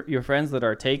have your friends that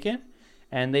are taken,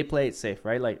 and they play it safe,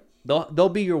 right? Like. They'll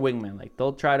be your wingman. Like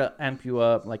they'll try to amp you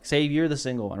up. Like say you're the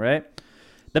single one, right?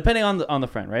 Depending on the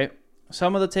friend, right?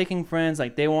 Some of the taking friends,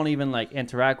 like they won't even like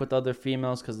interact with other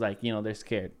females because like they're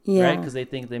scared, right? Because they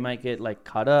think they might get like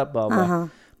caught up, blah blah.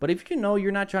 But if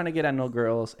you're not trying to get at no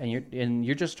girls, and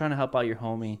you're just trying to help out your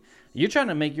homie, you're trying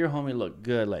to make your homie look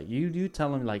good. Like you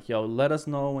tell him like, yo, let us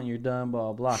know when you're done,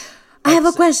 blah blah. I have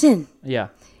a question. Yeah.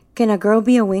 Can a girl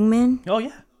be a wingman? Oh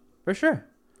yeah, for sure.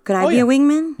 Could I be a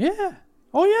wingman? Yeah.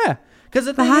 Oh yeah,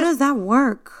 but how does that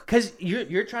work? Because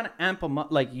you're trying to amp them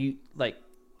up, all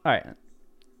right.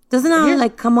 Doesn't that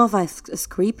like come off as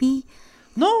creepy?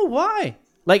 No, why?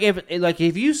 Like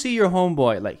if you see your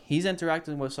homeboy, like he's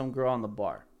interacting with some girl on the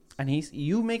bar, and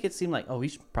you make it seem like, oh,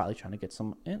 he's probably trying to get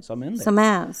some in there, some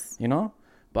ass, blah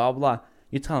blah blah.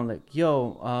 You tell him like,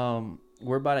 yo,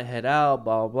 we're about to head out,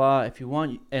 blah blah. If you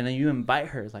want, and then you invite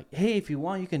her, it's like, hey, if you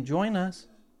want, you can join us.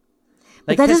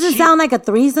 Like, but that doesn't sound like a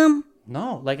threesome.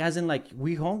 No, like as in like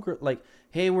we homegirl, like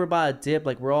hey, we're about to dip,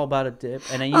 like we're all about to dip,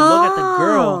 and then you look at the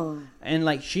girl, and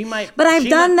like she might. But I've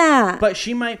done that. But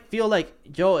she might feel like,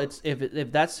 yo, it's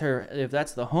if that's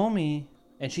the homie,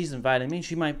 and she's inviting me,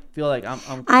 she might feel like I'm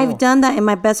cool. I've done that, and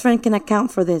my best friend can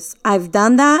account for this. I've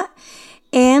done that,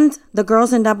 and the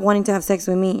girls end up wanting to have sex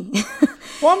with me.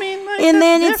 Well, I mean, like, and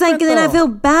then it's like, then I feel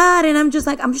bad, and I'm just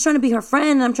trying to be her friend,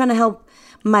 and I'm trying to help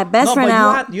my best friend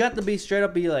out. You have to be straight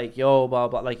up, be like, yo, blah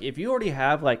blah. Like if you already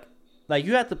have like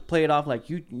you have to play it off like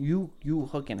you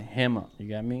hooking him up. You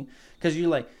get me? Because you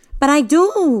like. But I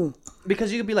do.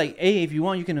 Because you could be like, hey, if you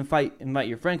want, you can invite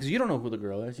your friend, because you don't know who the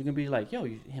girl is. You can be like, yo,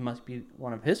 he must be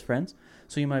one of his friends.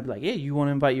 So you might be like, hey, you want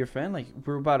to invite your friend? Like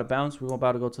we're about to bounce. We're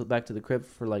about to go back to the crib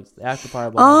for like the after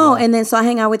party. Blah, blah, blah. And then so I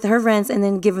hang out with her friends and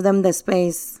then give them the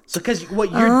space. So because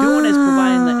what you're doing is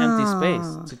providing the empty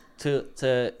space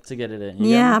to get it in.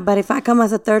 Yeah, but if I come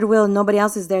as a third wheel and nobody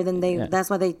else is there, then that's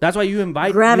why you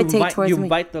invite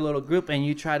the little group, and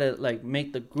you try to like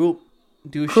make the group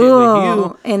do shit with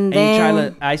you, and then you try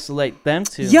to isolate them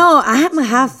too. Yo,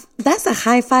 that's a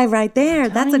high five right there.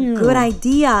 That's a good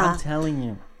idea. I'm telling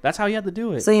you. That's how you have to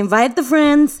do it. So you invite the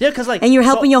friends. Yeah, because like, and you're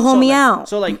helping your homie out.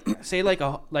 So like, say like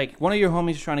one of your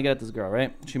homies is trying to get at this girl,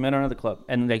 right? She met her at the club,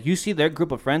 and like you see their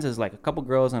group of friends is like a couple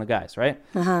girls and a guys, right?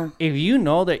 If you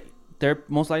know that they're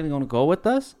most likely going to go with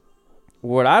us,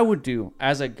 what I would do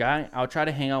as a guy, I'll try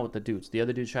to hang out with the dudes. The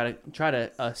other dudes try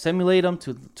to assimilate them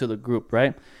to the group,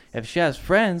 right? If she has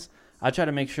friends, I try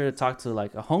to make sure to talk to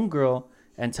like a homegirl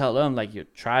and tell them like, you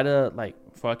try to like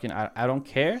fucking I don't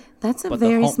care. That's a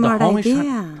very smart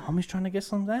idea. Homie's trying to get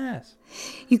some ass.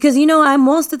 Because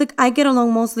I get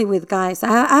along mostly with guys. I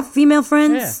have female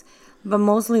friends. Yeah. But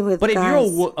mostly with guys. But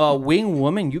if you're a wing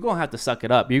woman, you're going to have to suck it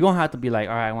up. You're going to have to be like,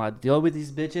 all right, I want to deal with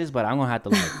these bitches, but I'm going to have to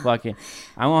like fucking,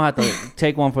 I'm going to have to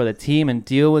take one for the team and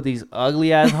deal with these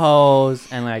ugly ass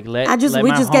hoes and like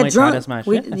we just get drunk.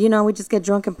 We just get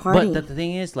drunk and party. But the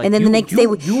thing is, like, and then the next day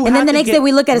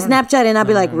we look at a Snapchat and I'll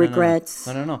be like, regrets.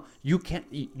 No. You can't.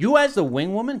 You as the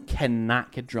wing woman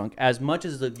cannot get drunk as much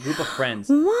as the group of friends.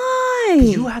 Why?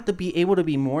 Because you have to be able to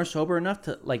be more sober enough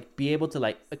to like be able to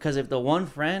like. Because if the one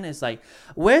friend is like,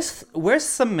 "Where's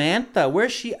Samantha?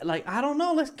 Where's she?" Like, I don't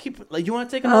know. Let's keep. Like, you want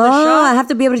to take another shot? I have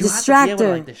to be able to distract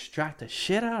her. Distract the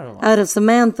shit out of her. Out of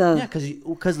Samantha. Yeah,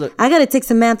 because look, I gotta take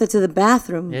Samantha to the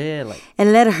bathroom. Yeah, like,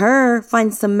 and let her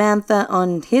find Samantha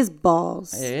on his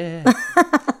balls. Yeah.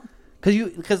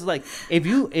 Because like if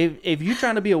you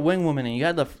trying to be a wing woman and you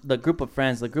had the group of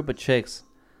friends, the group of chicks,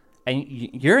 and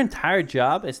your entire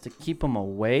job is to keep them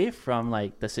away from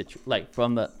like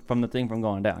from the thing from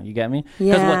going down. You get me?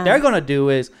 Because what they're gonna do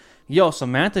is, yo,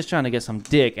 Samantha's trying to get some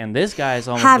dick, and this guy's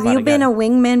almost. Have you been a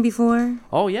wingman before?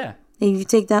 Oh yeah. And you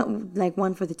take that like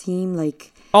one for the team,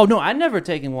 like. Oh no, I've never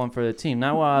taken one for the team.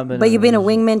 Not while I've been. But you've been a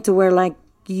wingman to where like.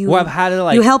 I've had to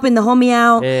like you helping the homie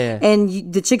out,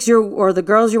 and the chicks or the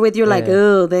girls you're with, you're like,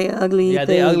 oh, they ugly. Yeah,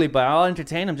 they ugly, but I'll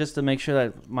entertain them just to make sure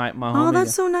that my homie. Oh,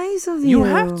 that's so nice of you. You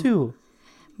have to.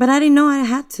 But I didn't know I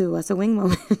had to as a wing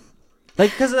woman.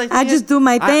 Like, cause like I just do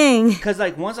my thing. Because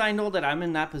like once I know that I'm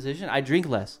in that position, I drink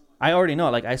less. I already know.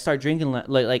 Like I start drinking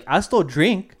like I still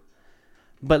drink,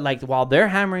 but like while they're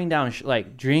hammering down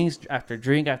like drinks after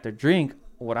drink after drink.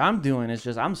 What I'm doing is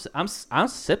just I'm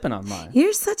sipping on mine.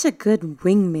 You're such a good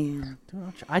wingman.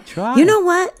 Dude, I try. You know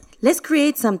what? Let's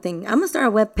create something. I'm gonna start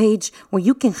a web page where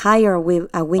you can hire a wingman.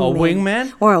 A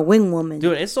wingman or a wing woman.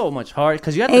 Dude, it's so much hard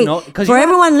because you have to know. For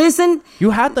everyone, listen. You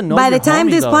have to know. By the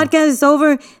time this podcast is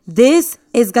over, this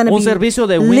is gonna be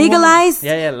legalized.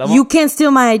 You can't steal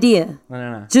my idea.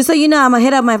 No. Just so you know, I'm gonna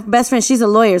hit up my best friend. She's a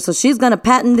lawyer, so she's gonna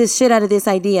patent this shit out of this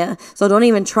idea. So don't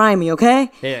even try me,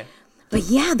 okay? Yeah. But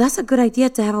yeah, that's a good idea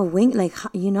to have a wing, like,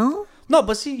 you know? No,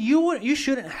 but see, you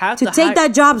shouldn't have to take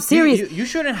that job serious. You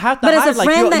shouldn't have to. But as a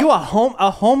friend, like,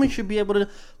 a homie should be able to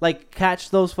like catch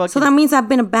those fucking. So that means I've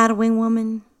been a bad wing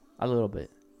woman. A little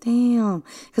bit. Damn,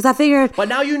 because I figured. But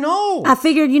now you know. I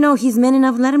figured, he's man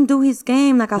enough. Let him do his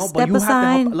game. Like I'll step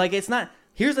aside. Like it's not.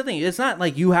 Here's the thing. It's not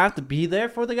like you have to be there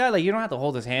for the guy. Like you don't have to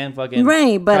hold his hand, fucking.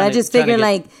 Right, but I just figured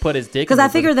like put his dick. Because I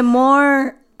figured the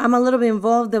more I'm a little bit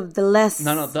involved, the less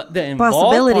the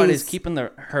involved part is keeping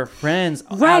her friends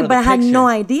right, out of but the I had picture. no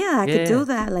idea I could do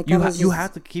that. Like you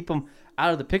have to keep them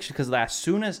out of the picture because as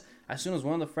soon as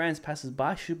one of the friends passes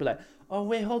by, she'll be like, "Oh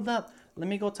wait, hold up, let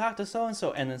me go talk to so and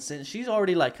so," and then since she's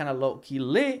already like kind of low key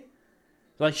lit,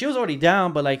 like she was already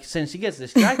down, but like since she gets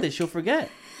distracted, she'll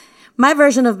forget. My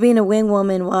version of being a wing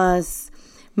woman was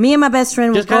me and my best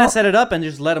friend just kind of set it up and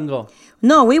just let him go.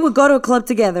 No, we would go to a club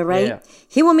together, right? Yeah.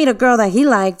 He would meet a girl that he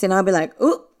liked, and I'd be like,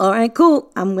 "Ooh, all right,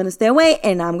 cool. I'm going to stay away,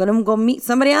 and I'm going to go meet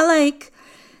somebody I like."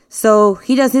 So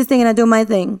he does his thing, and I do my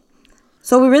thing.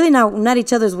 So we're really not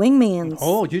each other's wingmans.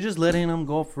 Oh, you're just letting him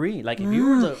go free. Like, if you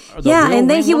were the yeah, and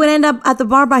then he would end up at the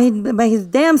bar by his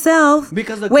damn self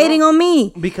waiting on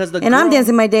me. And I'm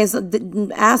dancing my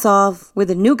ass off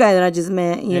with a new guy that I just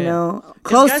met, you know.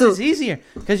 Close to. It's easier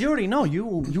because you already know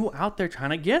you out there trying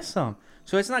to get some.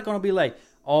 So it's not going to be like,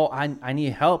 oh, I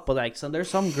need help. But like, so there's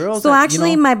some girls. So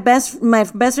actually, my best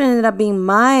friend ended up being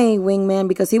my wingman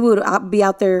because he would be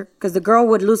out there because the girl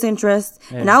would lose interest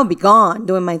and I would be gone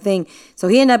doing my thing. So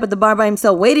he ended up at the bar by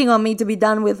himself waiting on me to be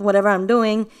done with whatever I'm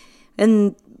doing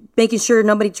and making sure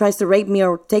nobody tries to rape me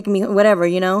or take me, whatever,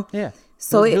 you know? Yeah.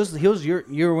 So he was your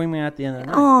wingman at the end of the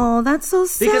night. Oh, that's so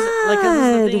sad. Because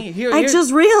this is the thing. I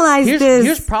just realized this.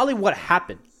 Here's probably what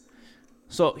happened.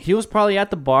 So he was probably at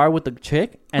the bar with the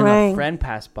chick, and a friend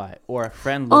passed by, or a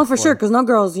friend. Oh, for sure, because no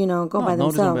girls, go by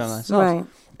themselves. Right.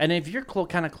 And if you're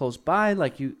kind of close by,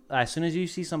 like as soon as you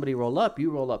see somebody roll up,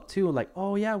 you roll up too. Like,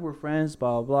 oh yeah, we're friends,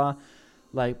 blah blah,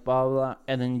 like blah blah.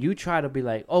 And then you try to be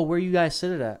like, oh, where you guys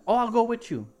sit at? Oh, I'll go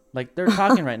with you. Like they're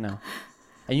talking right now,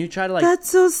 and you try to like. That's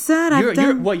so sad.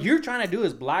 What you're trying to do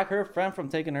is block her friend from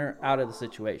taking her out of the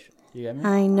situation. You get me?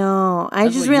 I know. I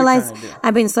just realized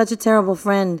I've been such a terrible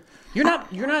friend. You're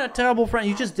not a terrible friend.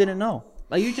 You just didn't know.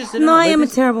 Like you just didn't know. No, I am a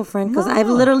terrible friend because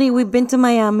we've been to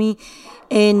Miami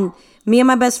and me and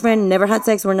my best friend never had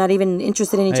sex. We're not even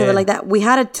interested in each other like that. We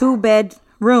had a 2-bed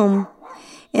room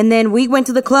and then we went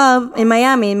to the club in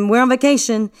Miami and we're on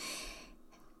vacation.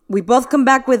 We both come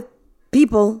back with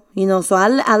people, so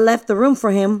I left the room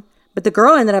for him. But the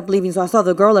girl ended up leaving, so I saw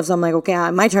the girl left. So I'm like,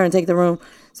 okay, my turn to take the room.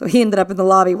 So he ended up in the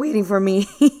lobby waiting for me.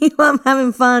 I'm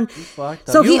having fun.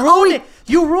 So you ruined it.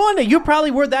 You ruined it. You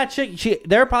probably were that chick.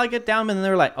 They'll probably get down and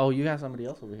they're like, oh, you got somebody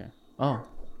else over here. Oh,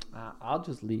 I'll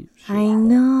just leave. Shit. I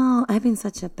know. I've been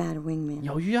such a bad wingman.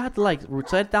 Yo, you have to like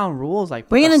set down rules. Like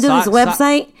we're gonna do this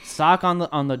website. Sock on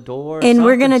the door. And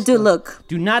we're gonna look.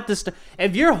 Do not disturb.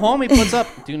 If your homie puts up,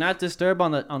 do not disturb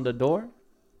on the door.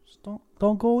 Just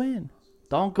don't go in.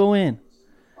 Don't go in.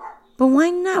 But why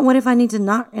not? What if I need to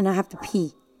knock and I have to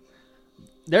pee?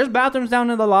 There's bathrooms down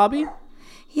in the lobby.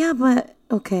 Yeah, but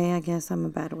okay, I guess I'm a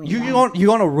bad wingman. You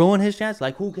gonna ruin his chance?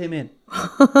 Like who came in?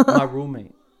 My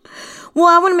roommate. Well,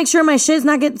 I want to make sure my shit's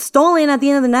not get stolen at the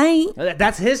end of the night.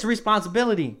 That's his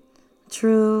responsibility.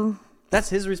 True. That's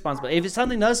his responsibility. If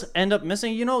something does end up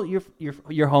missing, your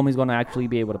homie's gonna actually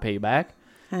be able to pay you back.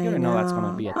 You already know that's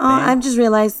gonna be a thing. I've just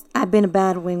realized I've been a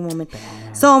bad wing woman.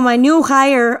 So my new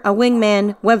hire a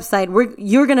wingman website,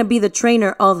 you're gonna be the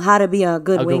trainer of how to be a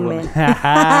good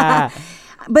wingman.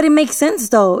 But it makes sense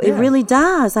though. It really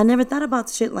does. I never thought about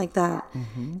shit like that.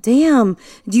 Mm-hmm. Damn.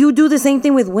 Do you do the same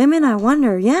thing with women? I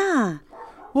wonder. Yeah.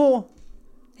 Well,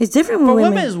 it's different with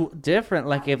women. For women, it's different.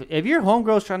 Like if your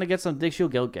homegirl's trying to get some dick, she'll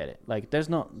go get it. Like there's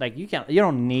no you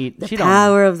don't need the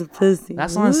power of the pussy.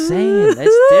 That's what I'm saying.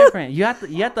 It's different. You have to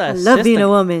assist. I love being a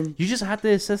woman. You just have to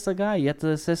assist the guy. You have to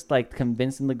assist like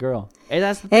convincing the girl.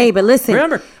 Hey, but listen.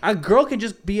 Remember, a girl can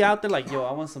just be out there like, yo,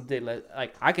 I want some dick.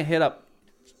 Like I can hit up.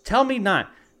 Tell me not.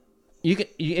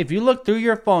 If you look through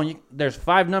your phone, there's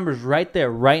 5 numbers right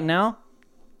there, right now,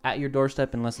 at your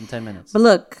doorstep in less than 10 minutes. But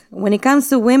look, when it comes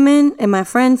to women and my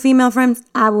female friends,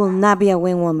 I will not be a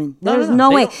wing woman. There's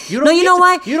no way. You know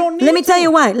why? You don't need Let me tell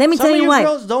you why. Some of your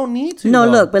girls don't need to. No,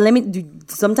 look, but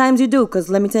sometimes you do, because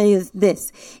let me tell you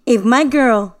this. If my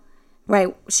girl,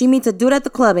 right, she meets a dude at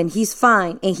the club and he's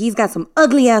fine and he's got some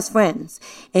ugly ass friends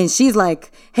and she's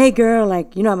like, hey girl,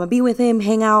 like, I'm gonna be with him,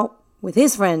 hang out with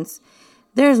his friends.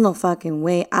 There's no fucking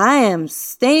way. I am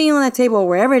staying on that table or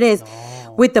wherever it is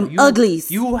with them uglies.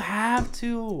 You have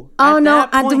to. Oh, no,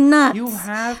 I do not. You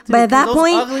have to. But at that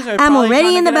point, I'm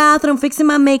already in the bathroom fixing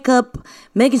my makeup,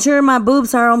 making sure my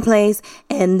boobs are on place,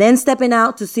 and then stepping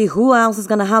out to see who else is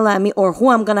going to holler at me or who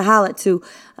I'm going to holler to.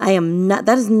 I'm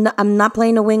not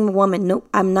playing a wing woman. Nope,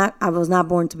 I'm not. I was not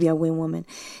born to be a wing woman.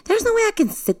 There's no way I can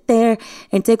sit there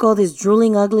and take all this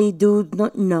drooling, ugly dude.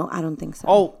 No, I don't think so.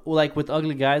 Oh, like with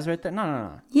ugly guys right there? No.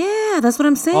 Yeah, that's what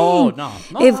I'm saying. Oh, no.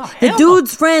 If the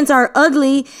dude's friends are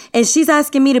ugly and she's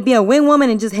asking me to be a wing woman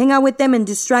and just hang out with them and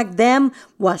distract them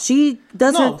while she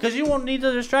does No, because you won't need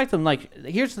to distract them. Like,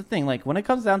 here's the thing. Like, when it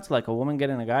comes down to, like, a woman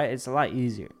getting a guy, it's a lot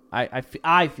easier. I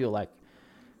feel like.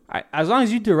 As long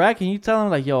as you direct and you tell them,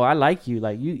 like, yo, I like you.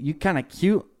 Like, you kind of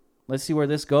cute. Let's see where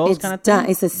this goes kind of thing.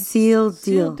 It's a sealed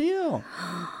deal.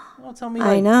 Don't tell me, like,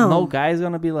 I know. No guy's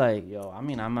going to be like, yo, I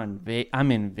mean, I'm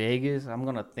in Vegas. I'm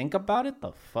going to think about it.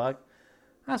 The fuck?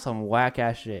 That's some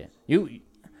whack-ass shit.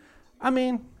 I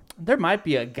mean, there might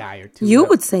be a guy or two. You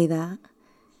would say that.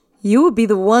 You would be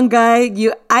the one guy.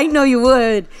 I know you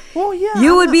would. Well, yeah.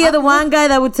 You would be the one guy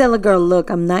that would tell a girl,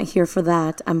 look, I'm not here for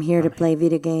that. I'm here to play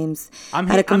video games.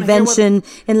 At a convention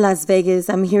in Las Vegas.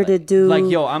 I'm here to do like,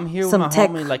 yo, I'm here with my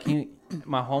homie. Like,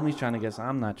 my homie's trying to get some.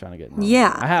 I'm not trying to get no.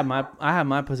 Yeah. I have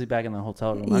my pussy back in the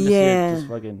hotel room. I'm just here to just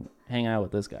fucking hang out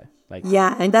with this guy. Like,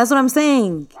 yeah, and that's what I'm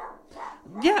saying.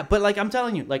 Yeah, but like I'm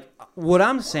telling you, like what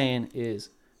I'm saying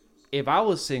is, if I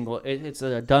was single, it's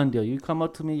a done deal. You come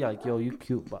up to me, you're like, yo, you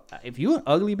cute. But if you an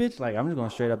ugly bitch, like, I'm just going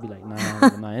to straight up be like, nah,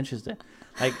 I'm not interested.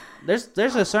 Like, there's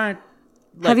a certain...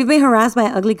 Like, have you been harassed by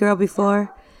an ugly girl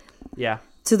before? Yeah.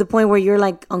 To the point where you're,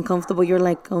 like, uncomfortable. You're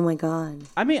like, oh, my God.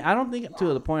 I mean, I don't think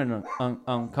to the point of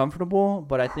uncomfortable,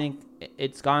 but I think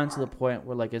it's gotten to the point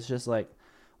where, like, it's just, like,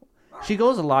 she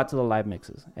goes a lot to the live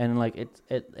mixes, and like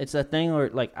it's a thing where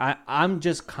like I'm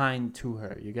just kind to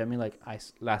her. You get me? Like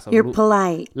you're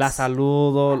polite. La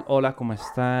saludo. Hola, ¿cómo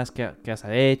estás? ¿Qué has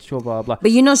hecho? Blah blah. But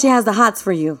you know she has the hots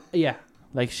for you. Yeah,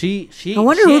 like she. I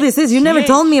wonder who this is. You never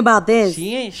told me about this.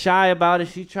 She ain't shy about it.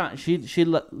 She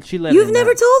let. You've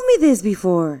never told me this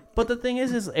before. But the thing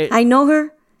is I know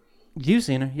her. You've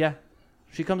seen her, yeah.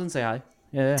 She comes and say hi.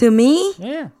 Yeah. To me?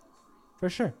 Yeah. For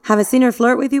sure. Have I seen her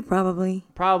flirt with you? Probably.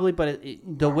 Probably, but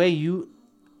the way you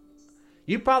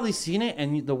probably seen it,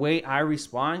 and the way I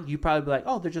respond, you probably be like,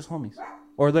 "Oh, they're just homies,"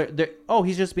 or "They're oh,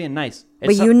 he's just being nice."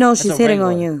 But you know she's hitting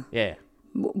on you. Yeah.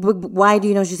 Why do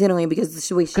you know she's hitting on you? Because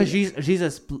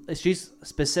she's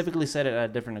specifically said it at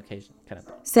a different occasion, kind of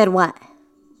thing. Said what?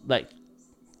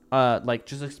 Like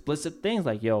just explicit things,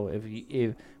 like, yo,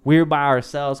 if we're by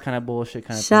ourselves, kind of bullshit,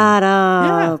 kind of. Shut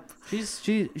up. Yeah,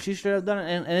 she straight up done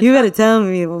it, and you gotta tell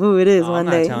me who it is one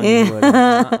day. I'm not telling you who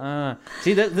it is.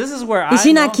 See, this is where is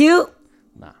she not cute?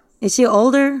 Nah. Is she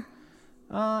older?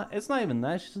 It's not even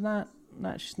that.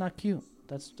 She's not cute.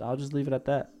 I'll just leave it at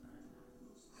that.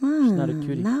 She's not a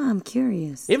cutie. Now I'm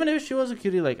curious. Even if she was a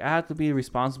cutie, like, I have to be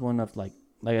responsible enough, like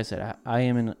I said, I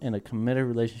am in a committed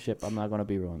relationship. I'm not going to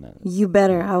be ruining that. You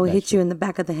better. I will hit you in the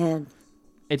back of the head.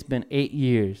 It's been 8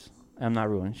 years. I'm not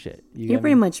ruining shit. You're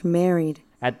pretty much married.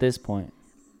 At this point.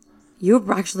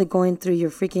 You're actually going through your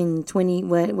freaking 20,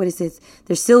 what is this?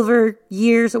 Their silver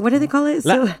years, or what do they call it?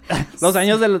 Los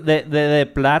años de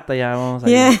plata, ya vamos a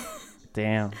Yeah.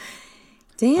 Damn.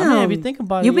 I mean, if you think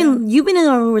about it, you've been in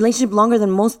a relationship longer than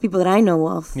most people that I know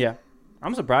of. Yeah.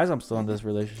 I'm surprised I'm still in this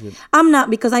relationship. I'm not,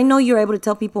 because I know you're able to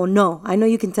tell people no. I know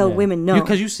you can tell women no.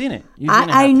 Because you've seen it.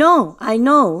 I know.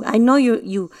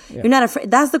 You're not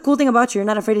afraid. That's the cool thing about you. You're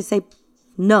not afraid to say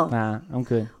No. Nah, I'm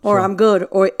good. Or Sure. I'm good.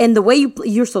 And the way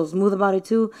you're so smooth about it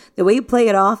too. The way you play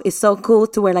it off is so cool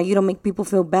to where like you don't make people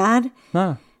feel bad.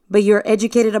 Nah. But you're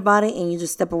educated about it and you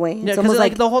just step away. Yeah, because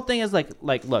like the whole thing is like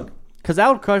look, because that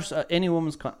would crush any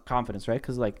woman's confidence, right?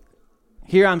 Because like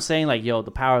here I'm saying like, yo,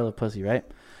 the power of the pussy, right?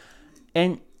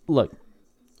 And look,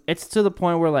 it's to the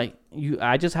point where like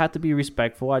I just have to be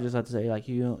respectful. I just have to say like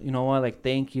you know what, like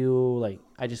thank you, like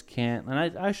I just can't.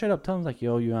 And I straight up tell him like,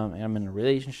 yo, I'm in a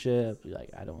relationship, like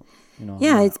I don't, you know.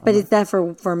 Yeah, it's that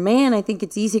for man, I think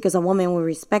it's easy because a woman will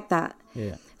respect that.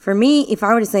 Yeah. For me, if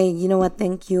I were to say, you know what,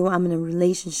 thank you, I'm in a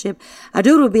relationship, a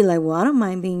dude would be like, well, I don't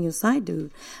mind being your side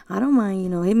dude. I don't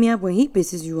mind, hit me up when he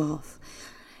pisses you off.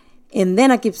 And then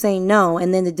I keep saying no.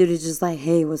 And then the dude is just like,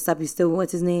 hey, what's up?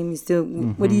 What's his name?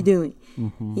 What are you doing?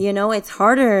 Mm-hmm. It's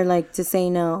harder like to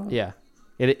say no. Yeah.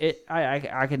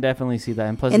 I can definitely see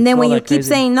that. And then when you keep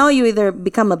saying no, you either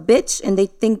become a bitch and they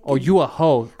think, or you a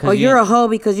hoe, or you're a hoe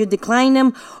because you decline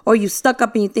them, or you stuck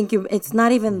up and you think it's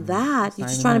not even that. You're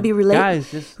just trying to be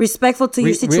respectful to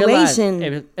your situation.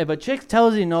 Realize, if a chick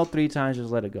tells you no 3 times,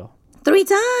 just let it go. 3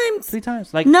 times. 3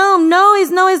 times. Like no is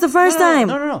the first time.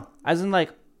 No. As in like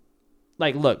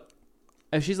look,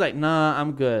 if she's like, nah,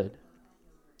 I'm good,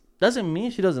 doesn't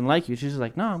mean she doesn't like you. She's just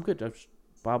like, no, I'm good. Just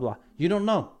blah blah. You don't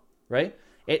know, right?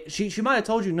 She might have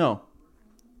told you no,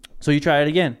 so you try it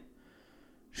again.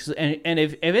 And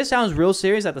if it sounds real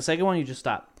serious at the second one, you just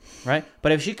stop, right?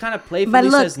 But if she kind of playfully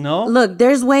says no, look,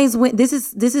 there's ways. This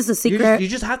is a secret. You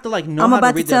just have to like know. I'm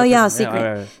about to tell y'all a secret.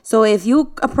 Yeah, right. So if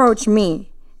you approach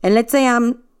me, and let's say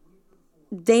I'm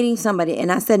dating somebody,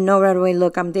 and I said no right away.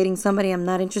 Look, I'm dating somebody. I'm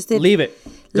not interested. Leave it.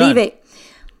 Leave it.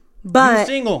 But you're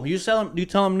single. You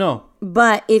tell them no.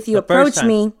 But if you approach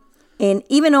me. And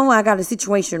even though I got a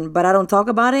situation, but I don't talk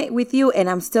about it with you, and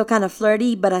I'm still kind of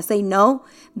flirty, but I say no,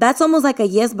 that's almost like a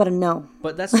yes, but a no.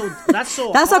 But that's so that's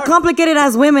hard. How complicated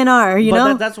as women are, you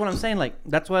know? That's what I'm saying. Like,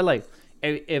 that's why, like,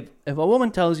 if a woman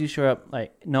tells you straight up,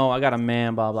 like, no, I got a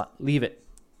man, blah, blah, leave it.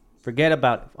 Forget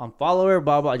about it. Unfollow her,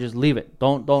 blah, blah, just leave it.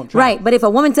 Don't try. Right, but if a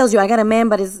woman tells you, I got a man,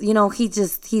 but he's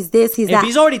this, he's that. If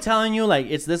he's already telling you, like,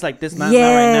 it's this, like, this, not right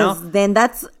now. Then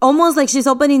that's almost like she's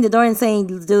opening the door and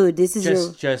saying, dude, this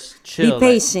is just chill. Be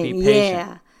patient. Like, be patient.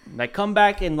 Yeah. Like, come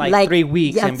back in, like 3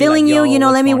 weeks. Yeah, I'm feeling you,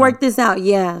 let me work this out.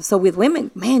 Yeah. So with women,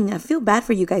 man, I feel bad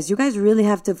for you guys. You guys really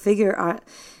have to figure out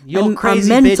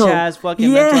crazy our mental. Bitch ass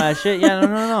fucking mental ass shit. Yeah,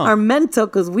 no. Our mental,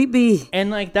 because we be.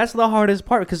 And, like, that's the hardest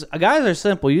part. Because guys are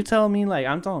simple. You tell me, like,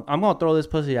 I'm going to throw this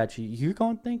pussy at you. You're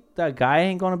going to think that guy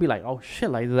ain't going to be like, oh, shit,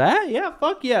 like that? Yeah,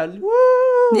 fuck yeah. Woo.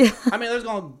 Yeah. I mean, there's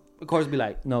going to, of course, be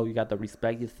like, no, you got to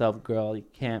respect yourself, girl. You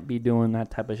can't be doing that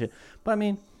type of shit. But, I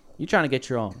mean, you're trying to get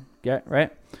your own.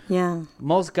 Right? Yeah.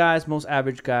 Most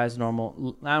average guys,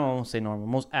 normal. I don't want to say normal.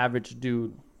 Most average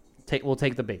dude will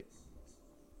take the bait.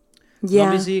 Yeah.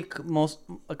 Obviously,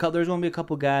 there's gonna be a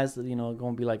couple guys that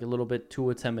gonna be like a little bit too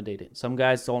intimidated. Some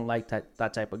guys don't like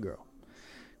that type of girl.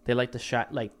 They like the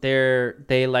shot. Like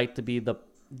they like to be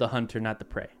the hunter, not the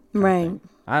prey. Right.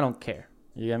 I don't care.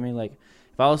 You get me? Like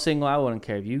if I was single, I wouldn't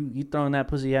care. If you throwing that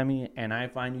pussy at me and I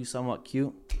find you somewhat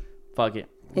cute, fuck it.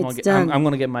 I'm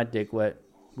gonna get my dick wet.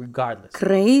 Regardless.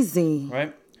 Crazy.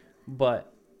 Right?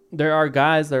 But there are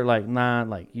guys that are like, nah,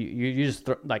 like you just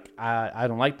I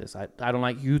don't like this. I don't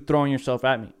like you throwing yourself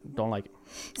at me. Don't like it.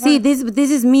 See,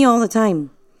 this is me all the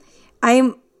time.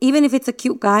 Even if it's a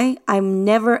cute guy, I'm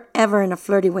never ever in a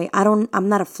flirty way. I'm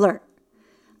not a flirt.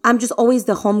 I'm just always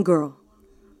the homegirl.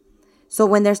 So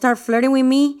when they start flirting with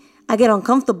me, I get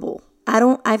uncomfortable.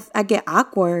 I get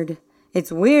awkward. It's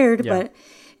weird, but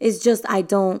it's just I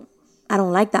don't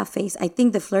like that face. I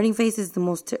think the flirting face is the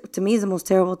most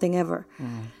terrible thing ever.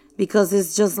 Because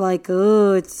it's just like,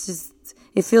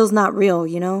 it feels not real,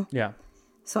 Yeah.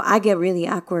 So I get really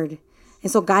awkward.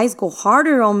 And so guys go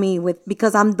harder on me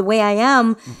because I'm the way I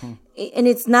am. Mm-hmm. And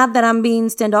it's not that I'm being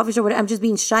standoffish or whatever. I'm just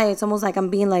being shy. It's almost like I'm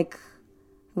being like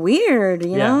weird,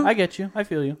 you know? Yeah, I get you. I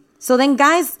feel you. So then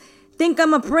guys think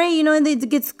I'm a prey, and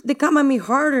they come at me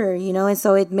harder, and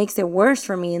so it makes it worse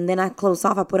for me. And then I close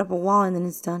off, I put up a wall, and then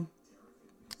it's done.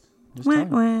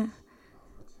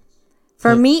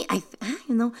 For me,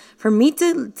 for me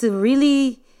to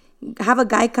really have a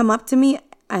guy come up to me,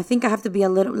 I think I have to be a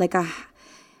little like I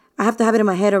have to have it in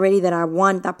my head already that I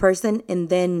want that person, and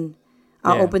then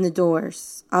I'll open the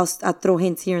doors. I'll throw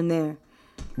hints here and there.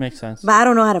 Makes sense. But I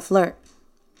don't know how to flirt.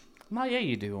 No, yeah,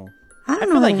 you do. I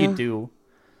feel like you do.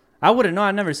 I wouldn't know.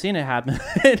 I've never seen it happen.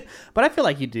 But I feel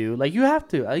like you do. Like, you have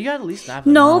to. You at least have to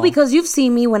No, know. because you've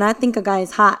seen me when I think a guy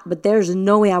is hot, but there's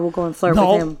no way I will go and flirt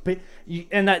with him. But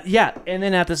and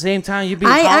then at the same time, you'd be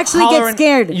I actually get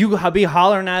scared. You be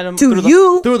hollering at him through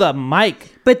the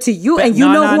mic. But to you, and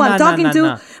you know who I'm talking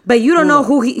to, but you don't know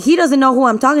who he doesn't know who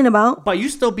I'm talking about. But you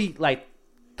still be like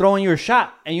throwing your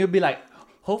shot, and you'd be like,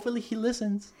 hopefully he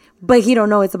listens. But he don't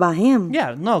know it's about him.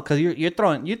 Yeah, no, because you're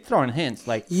throwing hints.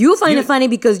 Like, you find it funny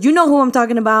because you know who I'm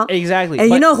talking about. Exactly. And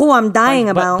you know who I'm dying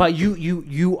about. But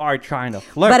you are trying to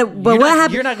flirt. But what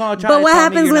happens? You're not going to try. But what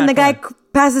happens when the guy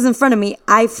passes in front of me?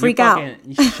 I freak out.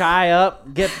 You shy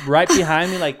up, get right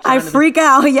behind me, like I freak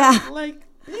out. Yeah. Like.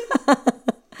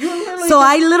 So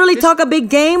I literally talk a big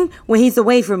game when he's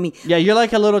away from me. Yeah, you're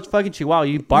like a little fucking chihuahua.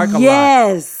 You bark a lot.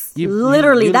 Yes.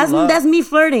 Literally. That's me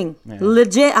flirting. Yeah.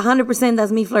 Legit, 100%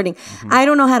 that's me flirting. Mm-hmm. I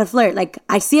don't know how to flirt. Like,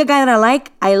 I see a guy that I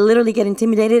like, I literally get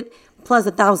intimidated plus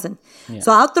 1,000. Yeah.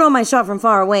 So I'll throw my shot from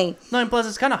far away. No, and plus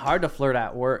it's kind of hard to flirt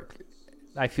at work.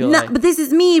 I feel like. But this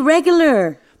is me,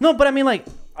 regular. No, but I mean, like,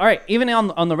 all right, even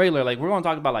on the regular, like, we're going to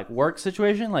talk about, like, work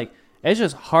situation. Like, it's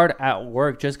just hard at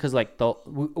work just because, like,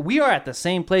 we are at the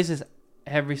same places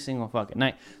every single fucking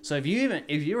night. So if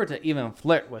you were to even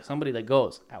flirt with somebody that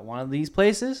goes at one of these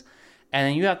places, and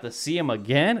then you have to see him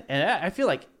again, and I feel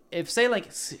like if say like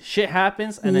shit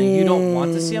happens and then you don't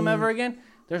want to see him ever again,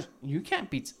 you can't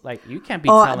be.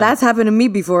 Oh, that's happened to me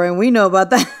before, and we know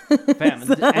about that.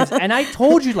 Fam, and I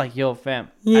told you, like, yo, fam.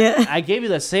 Yeah. I gave you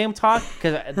the same talk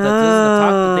because this is the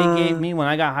talk that they gave me when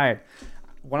I got hired.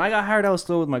 When I got hired, I was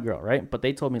still with my girl, right? But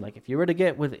they told me, like, if you were to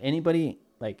get with anybody,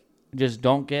 like, just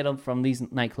don't get them from these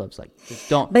nightclubs. Like, just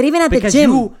don't. But even at the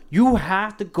gym, you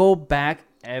have to go back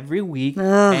every week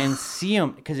and see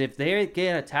them, because if they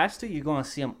get attached to you, you're gonna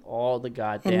see them all the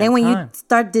goddamn time. And then when you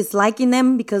start disliking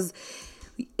them because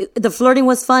the flirting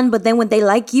was fun, but then when they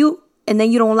like you and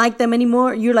then you don't like them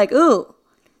anymore, you're like, ooh.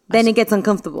 Then it gets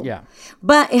uncomfortable. Yeah.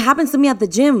 But it happens to me at the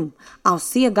gym. I'll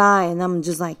see a guy and I'm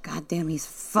just like, God damn, he's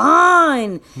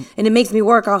fine. And it makes me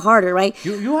work out harder, right?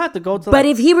 You have to go to. But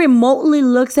if he remotely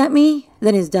looks at me,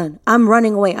 then it's done. I'm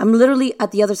running away. I'm literally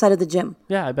at the other side of the gym.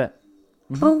 Yeah, I bet.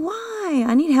 Mm-hmm. But why?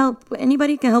 I need help.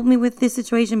 Anybody can help me with this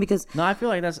situation because. No, I feel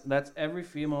like that's every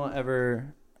female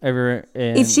ever.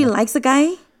 If she likes a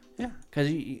guy. Yeah, because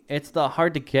it's the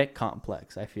hard to get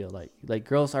complex. I feel like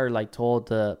girls are like told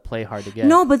to play hard to get.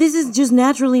 No, but this is just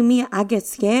naturally me. I get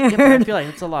scared. Yeah, but I feel like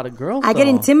it's a lot of girls. I get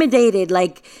intimidated.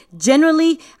 Like,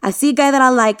 generally, I see a guy that I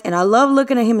like, and I love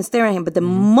looking at him and staring at him. But the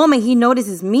moment he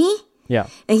notices me, yeah,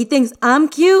 and he thinks I'm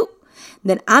cute,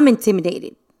 then I'm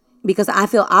intimidated because I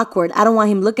feel awkward. I don't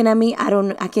want him looking at me. I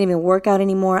can't even work out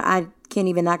anymore. I can't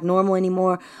even act normal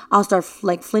anymore. I'll start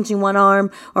like flinching one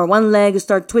arm or one leg,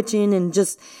 start twitching, and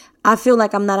just. I feel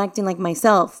like I'm not acting like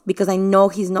myself because I know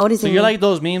he's noticing. So you're like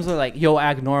those memes that like, yo,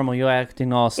 act normal, you're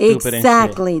acting all stupid.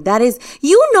 Exactly. And shit. That is,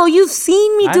 you've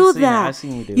seen me do that. I've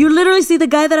seen you do. You literally see the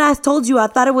guy that I told you I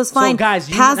thought it was fine. So guys,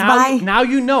 now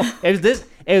you know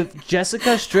if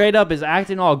Jessica straight up is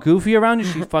acting all goofy around you,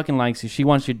 she fucking likes you. She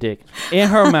wants your dick in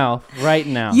her mouth right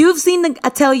now. You've seen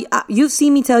you've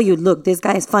seen me tell you, look, this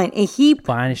guy is fine, and he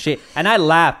fine as shit, and I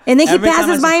laugh, and then he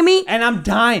passes by me, and I'm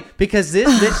dying because this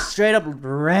bitch straight up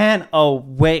ran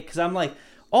away because I'm like,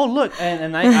 oh look,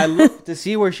 and I look to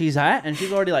see where she's at, and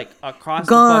she's already like across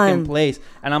the fucking place,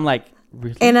 and I'm like.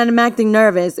 Really? And I'm acting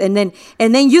nervous, and then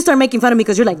you start making fun of me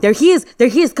because you're like, there he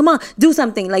is, come on, do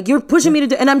something, like you're pushing me to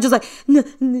do, and I'm just like,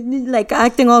 like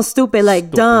acting all stupid,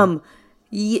 like dumb.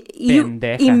 You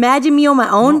imagine me on my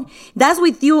own. No. That's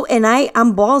with you, and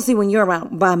I'm ballsy when you're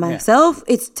around. By myself,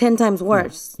 it's 10 times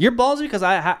worse. You're ballsy because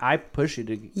I push you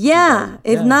to.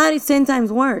 If not, it's 10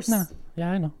 times worse. No.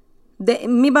 Yeah, I know.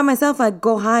 Me by myself, I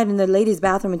go hide in the ladies'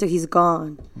 bathroom until he's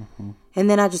gone. Mm-hmm. And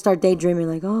then I just start daydreaming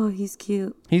like, oh, he's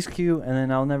cute. He's cute, and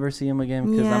then I'll never see him again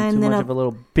because I'm too much of a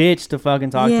little bitch to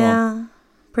fucking talk to him. Yeah,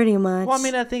 pretty much. Well, I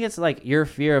mean, I think it's like your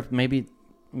fear of maybe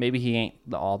he ain't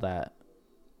all that.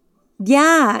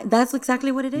 Yeah, that's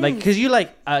exactly what it is. Like, because you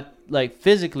like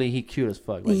physically, he cute as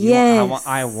fuck. Like,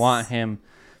 I want him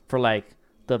for like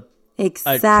the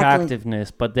attractiveness,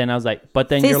 but then I was like,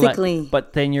 physically.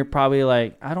 You're probably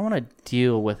like, I don't want to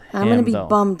deal with him. I'm gonna be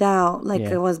bummed out, like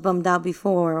I was bummed out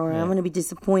before, or I'm gonna be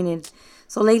disappointed.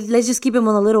 So let's just keep him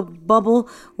on a little bubble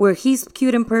where he's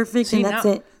cute and perfect, and that's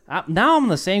it. Now I'm in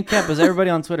the same camp as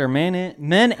everybody on Twitter.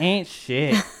 Men ain't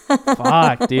shit.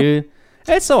 Fuck, dude.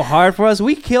 It's so hard for us.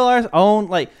 We kill our own.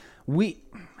 Like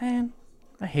I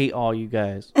hate all you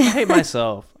guys. I hate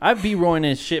myself. I be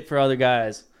ruining shit for other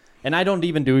guys. And I don't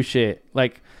even do shit.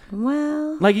 Like,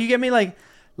 well, like you get me, like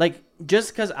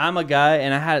just because I'm a guy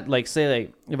and I had like say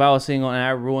like if I was single and I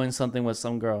ruined something with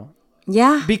some girl.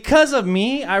 Yeah. Because of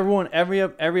me, I ruined every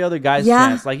other guy's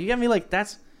chance. Like you get me? Like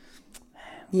that's.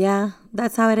 Yeah,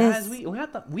 that's how it is. We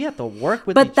have to work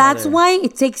with each other. But that's why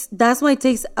it takes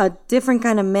a different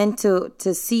kind of men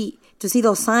to see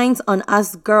those signs on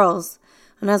us girls,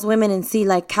 on us women, and see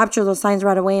like capture those signs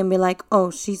right away and be like,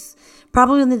 oh, she's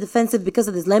probably on the defensive because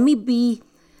of this. Let me be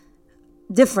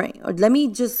different, or let me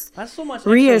just that's so much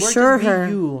reassure work. Just her.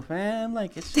 be you, man.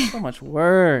 Like it's just so much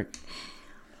work.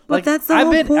 But like, that's the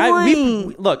whole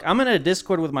point. Look, I'm in a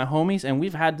Discord with my homies, and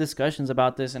we've had discussions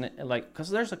about this, and because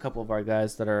there's a couple of our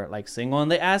guys that are like single,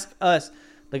 and they ask us,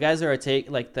 the guys that are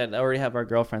that already have our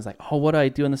girlfriends, like, oh, what do I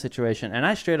do in the situation? And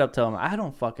I straight up tell them, I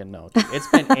don't fucking know. Dude. It's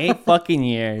been 8 fucking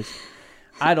years.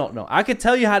 I don't know. I could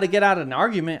tell you how to get out of an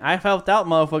argument. I helped out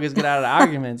motherfuckers get out of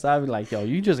arguments. I'd be like, yo,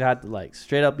 you just have to like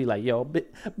straight up be like, yo,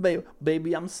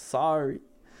 baby, I'm sorry.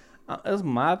 It was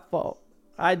my fault.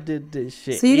 I did this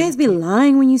shit. So you guys be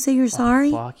lying when you say you're sorry?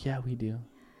 Fuck yeah, we do.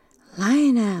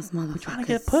 Lying ass motherfuckers. We're trying to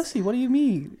get pussy. What do you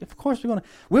mean? Of course we're gonna.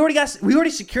 We already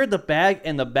secured the bag,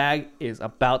 and the bag is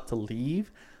about to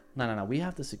leave. No. We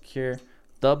have to secure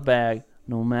the bag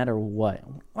no matter what.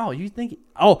 Oh, you think?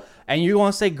 Oh, and you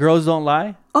want to say girls don't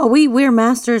lie? Oh, we're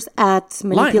masters at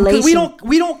manipulation. Lying,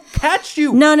 we don't catch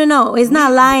you. No. It's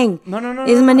not lying. No.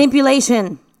 It's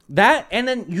manipulation. That and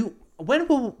then you. When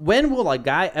will a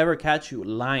guy ever catch you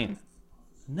lying?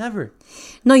 Never.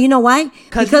 No, you know why?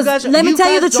 Because let me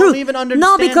tell you the truth.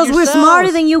 No, because we're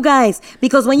smarter than you guys.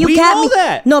 Because when you catch me,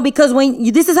 that. No, because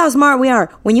this is how smart we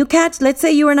are. When you catch, let's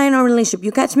say you and I in a relationship,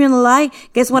 you catch me on the lie.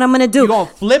 Guess what I'm gonna do? You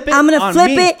gonna flip it? I'm gonna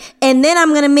flip it, and then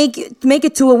I'm gonna make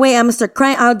it to a way. I'm gonna start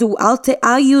crying.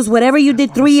 I'll use whatever you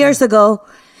did 3 years ago.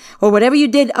 Or whatever you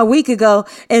did a week ago,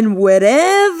 and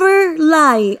whatever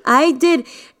lie I did,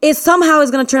 it somehow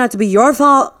is going to turn out to be your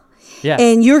fault. Yeah.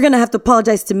 And you're going to have to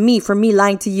apologize to me for me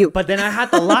lying to you. But then I had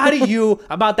to lie to you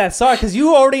about that sorry, because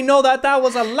you already know that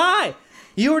was a lie.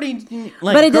 You already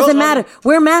like. But it doesn't matter.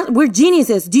 We're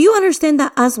geniuses. Do you understand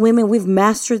that us women, we've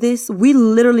mastered this? We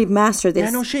literally mastered this.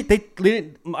 Yeah, no shit. We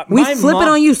flip it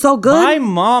on you so good. My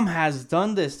mom has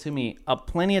done this to me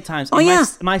plenty of times. Oh, yeah.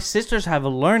 My sisters have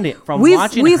learned it from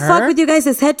watching her. We fuck with you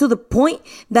guys' head to the point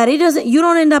that you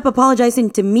don't end up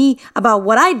apologizing to me about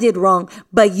what I did wrong,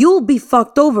 but you'll be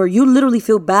fucked over. You literally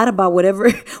feel bad about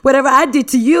whatever I did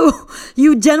to you.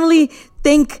 You generally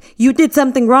think you did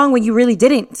something wrong when you really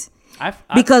didn't.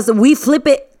 Because we flip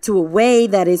it to a way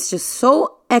that is just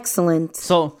so excellent.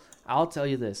 So I'll tell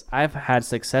you this. I've had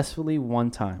successfully one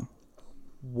time,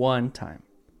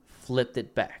 flipped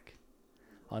it back.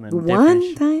 On a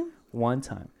One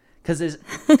time.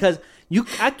 Because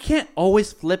I can't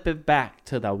always flip it back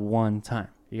to that one time.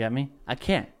 You get me? I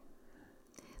can't.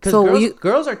 Because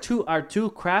girls are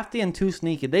too crafty and too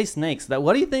sneaky. They snakes.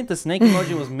 What do you think the snake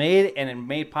emoji was made and it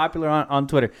made popular on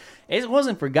Twitter? It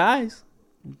wasn't for guys.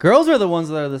 Girls are the ones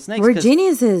that are the snakes. We're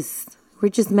geniuses. We're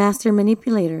just master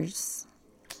manipulators.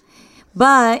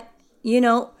 But,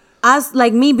 us,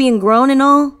 like me being grown and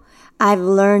all, I've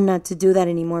learned not to do that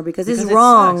anymore because it's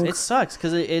wrong. It sucks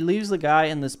because it leaves the guy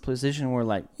in this position where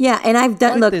like... Yeah, and I've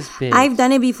done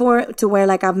it before to where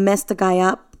like I've messed the guy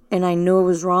up and I knew it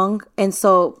was wrong. And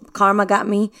so karma got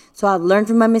me. So I've learned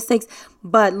from my mistakes.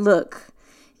 But look,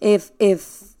 if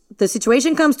the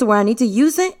situation comes to where I need to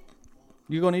use it...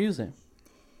 You're going to use it.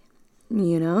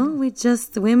 We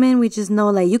just know,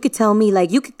 like, you could tell me,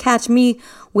 like, you could catch me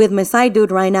with my side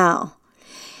dude right now.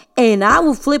 And I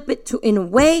will flip it in a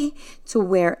way to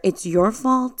where it's your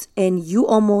fault and you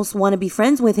almost want to be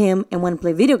friends with him and want to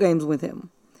play video games with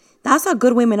him. That's how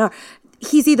good women are.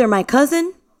 He's either my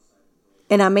cousin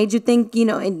and I made you think,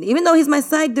 and even though he's my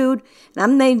side dude, and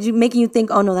I'm making you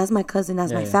think, oh, no, that's my cousin,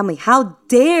 that's my family. How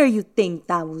dare you think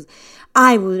I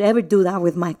would ever do that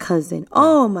with my cousin?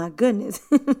 Oh, my goodness.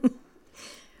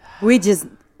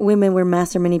 We're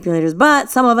master manipulators, but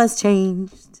some of us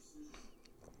changed.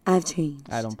 I've changed.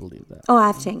 I don't believe that. Oh,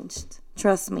 I've changed.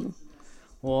 Trust me.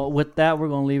 Well, with that, we're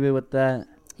going to leave it with that.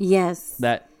 Yes.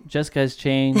 That Jessica's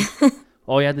changed.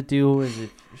 All you have to do is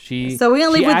So we're going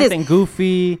to leave with this. Acting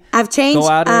goofy. I've changed.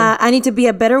 I need to be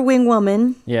a better wing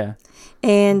woman. Yeah.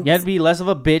 And you have to be less of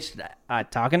a bitch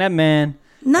talking at men.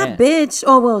 Not bitch.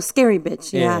 Oh, well, scary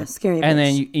bitch. Yeah, scary bitch. And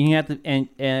then you have to,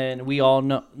 and we all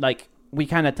know, like, we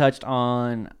kind of touched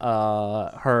on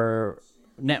her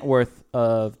net worth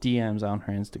of DMs on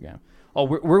her Instagram. Oh,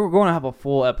 we're going to have a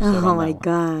full episode. Oh my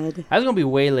god, that's going to be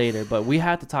way later. But we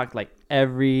have to talk like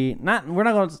we're not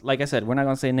going to, like I said, we're not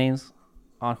going to say names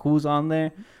on who's on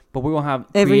there. but we're gonna have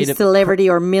every celebrity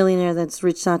or millionaire that's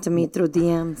reached out to me through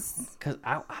DMs. Because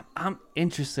I'm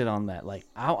interested on that. Like,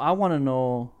 I want to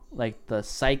know, like, the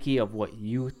psyche of what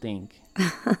you think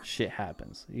shit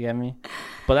happens. You get me?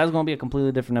 But that's gonna be a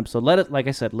completely different episode. Like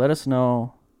I said, let us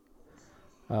know.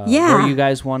 Where you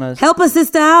guys want to help us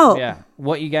sister out. Yeah,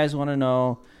 what you guys want to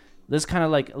know. This kind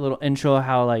of like a little intro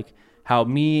how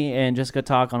me and Jessica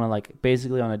talk on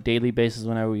basically on a daily basis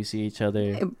whenever we see each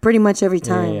other. Pretty much every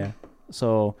time. Yeah.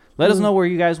 So let us know where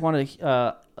you guys want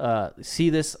to see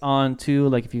this on too.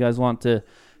 Like if you guys want to,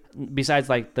 besides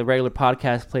like the regular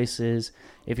podcast places,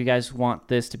 if you guys want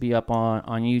this to be up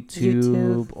on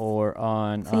YouTube or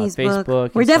on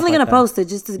Facebook. We're definitely gonna post it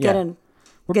just to get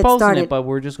posting started. It, but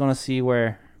we're just gonna see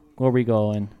where we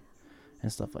go and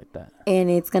stuff like that. And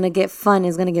it's gonna get fun.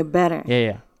 It's gonna get better.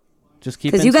 Yeah. Just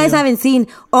keep because you guys haven't seen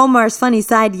Omar's funny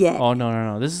side yet. Oh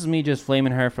no! This is me just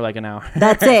flaming her for like an hour.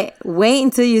 That's it. Wait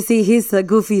until you see his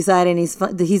goofy side and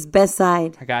his best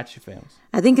side. I got you, fams.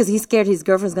 I think because he's scared his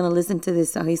girlfriend's gonna listen to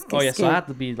this, so he's scared. So I have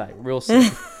to be like real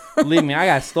safe. Believe me, I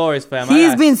got stories, fam.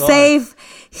 He's been safe.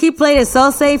 He played it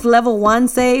so safe, level 1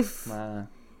 safe.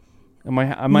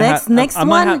 Next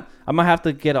one. I might have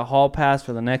to get a hall pass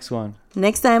for the next one.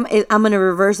 Next time, I'm going to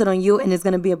reverse it on you, and it's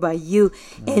going to be about you.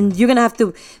 And you're going to have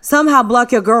to somehow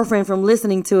block your girlfriend from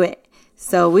listening to it.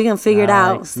 So we're going to figure it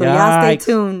out. So y'all stay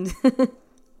tuned. All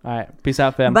right. Peace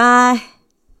out, fam. Bye.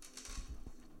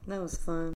 That was fun.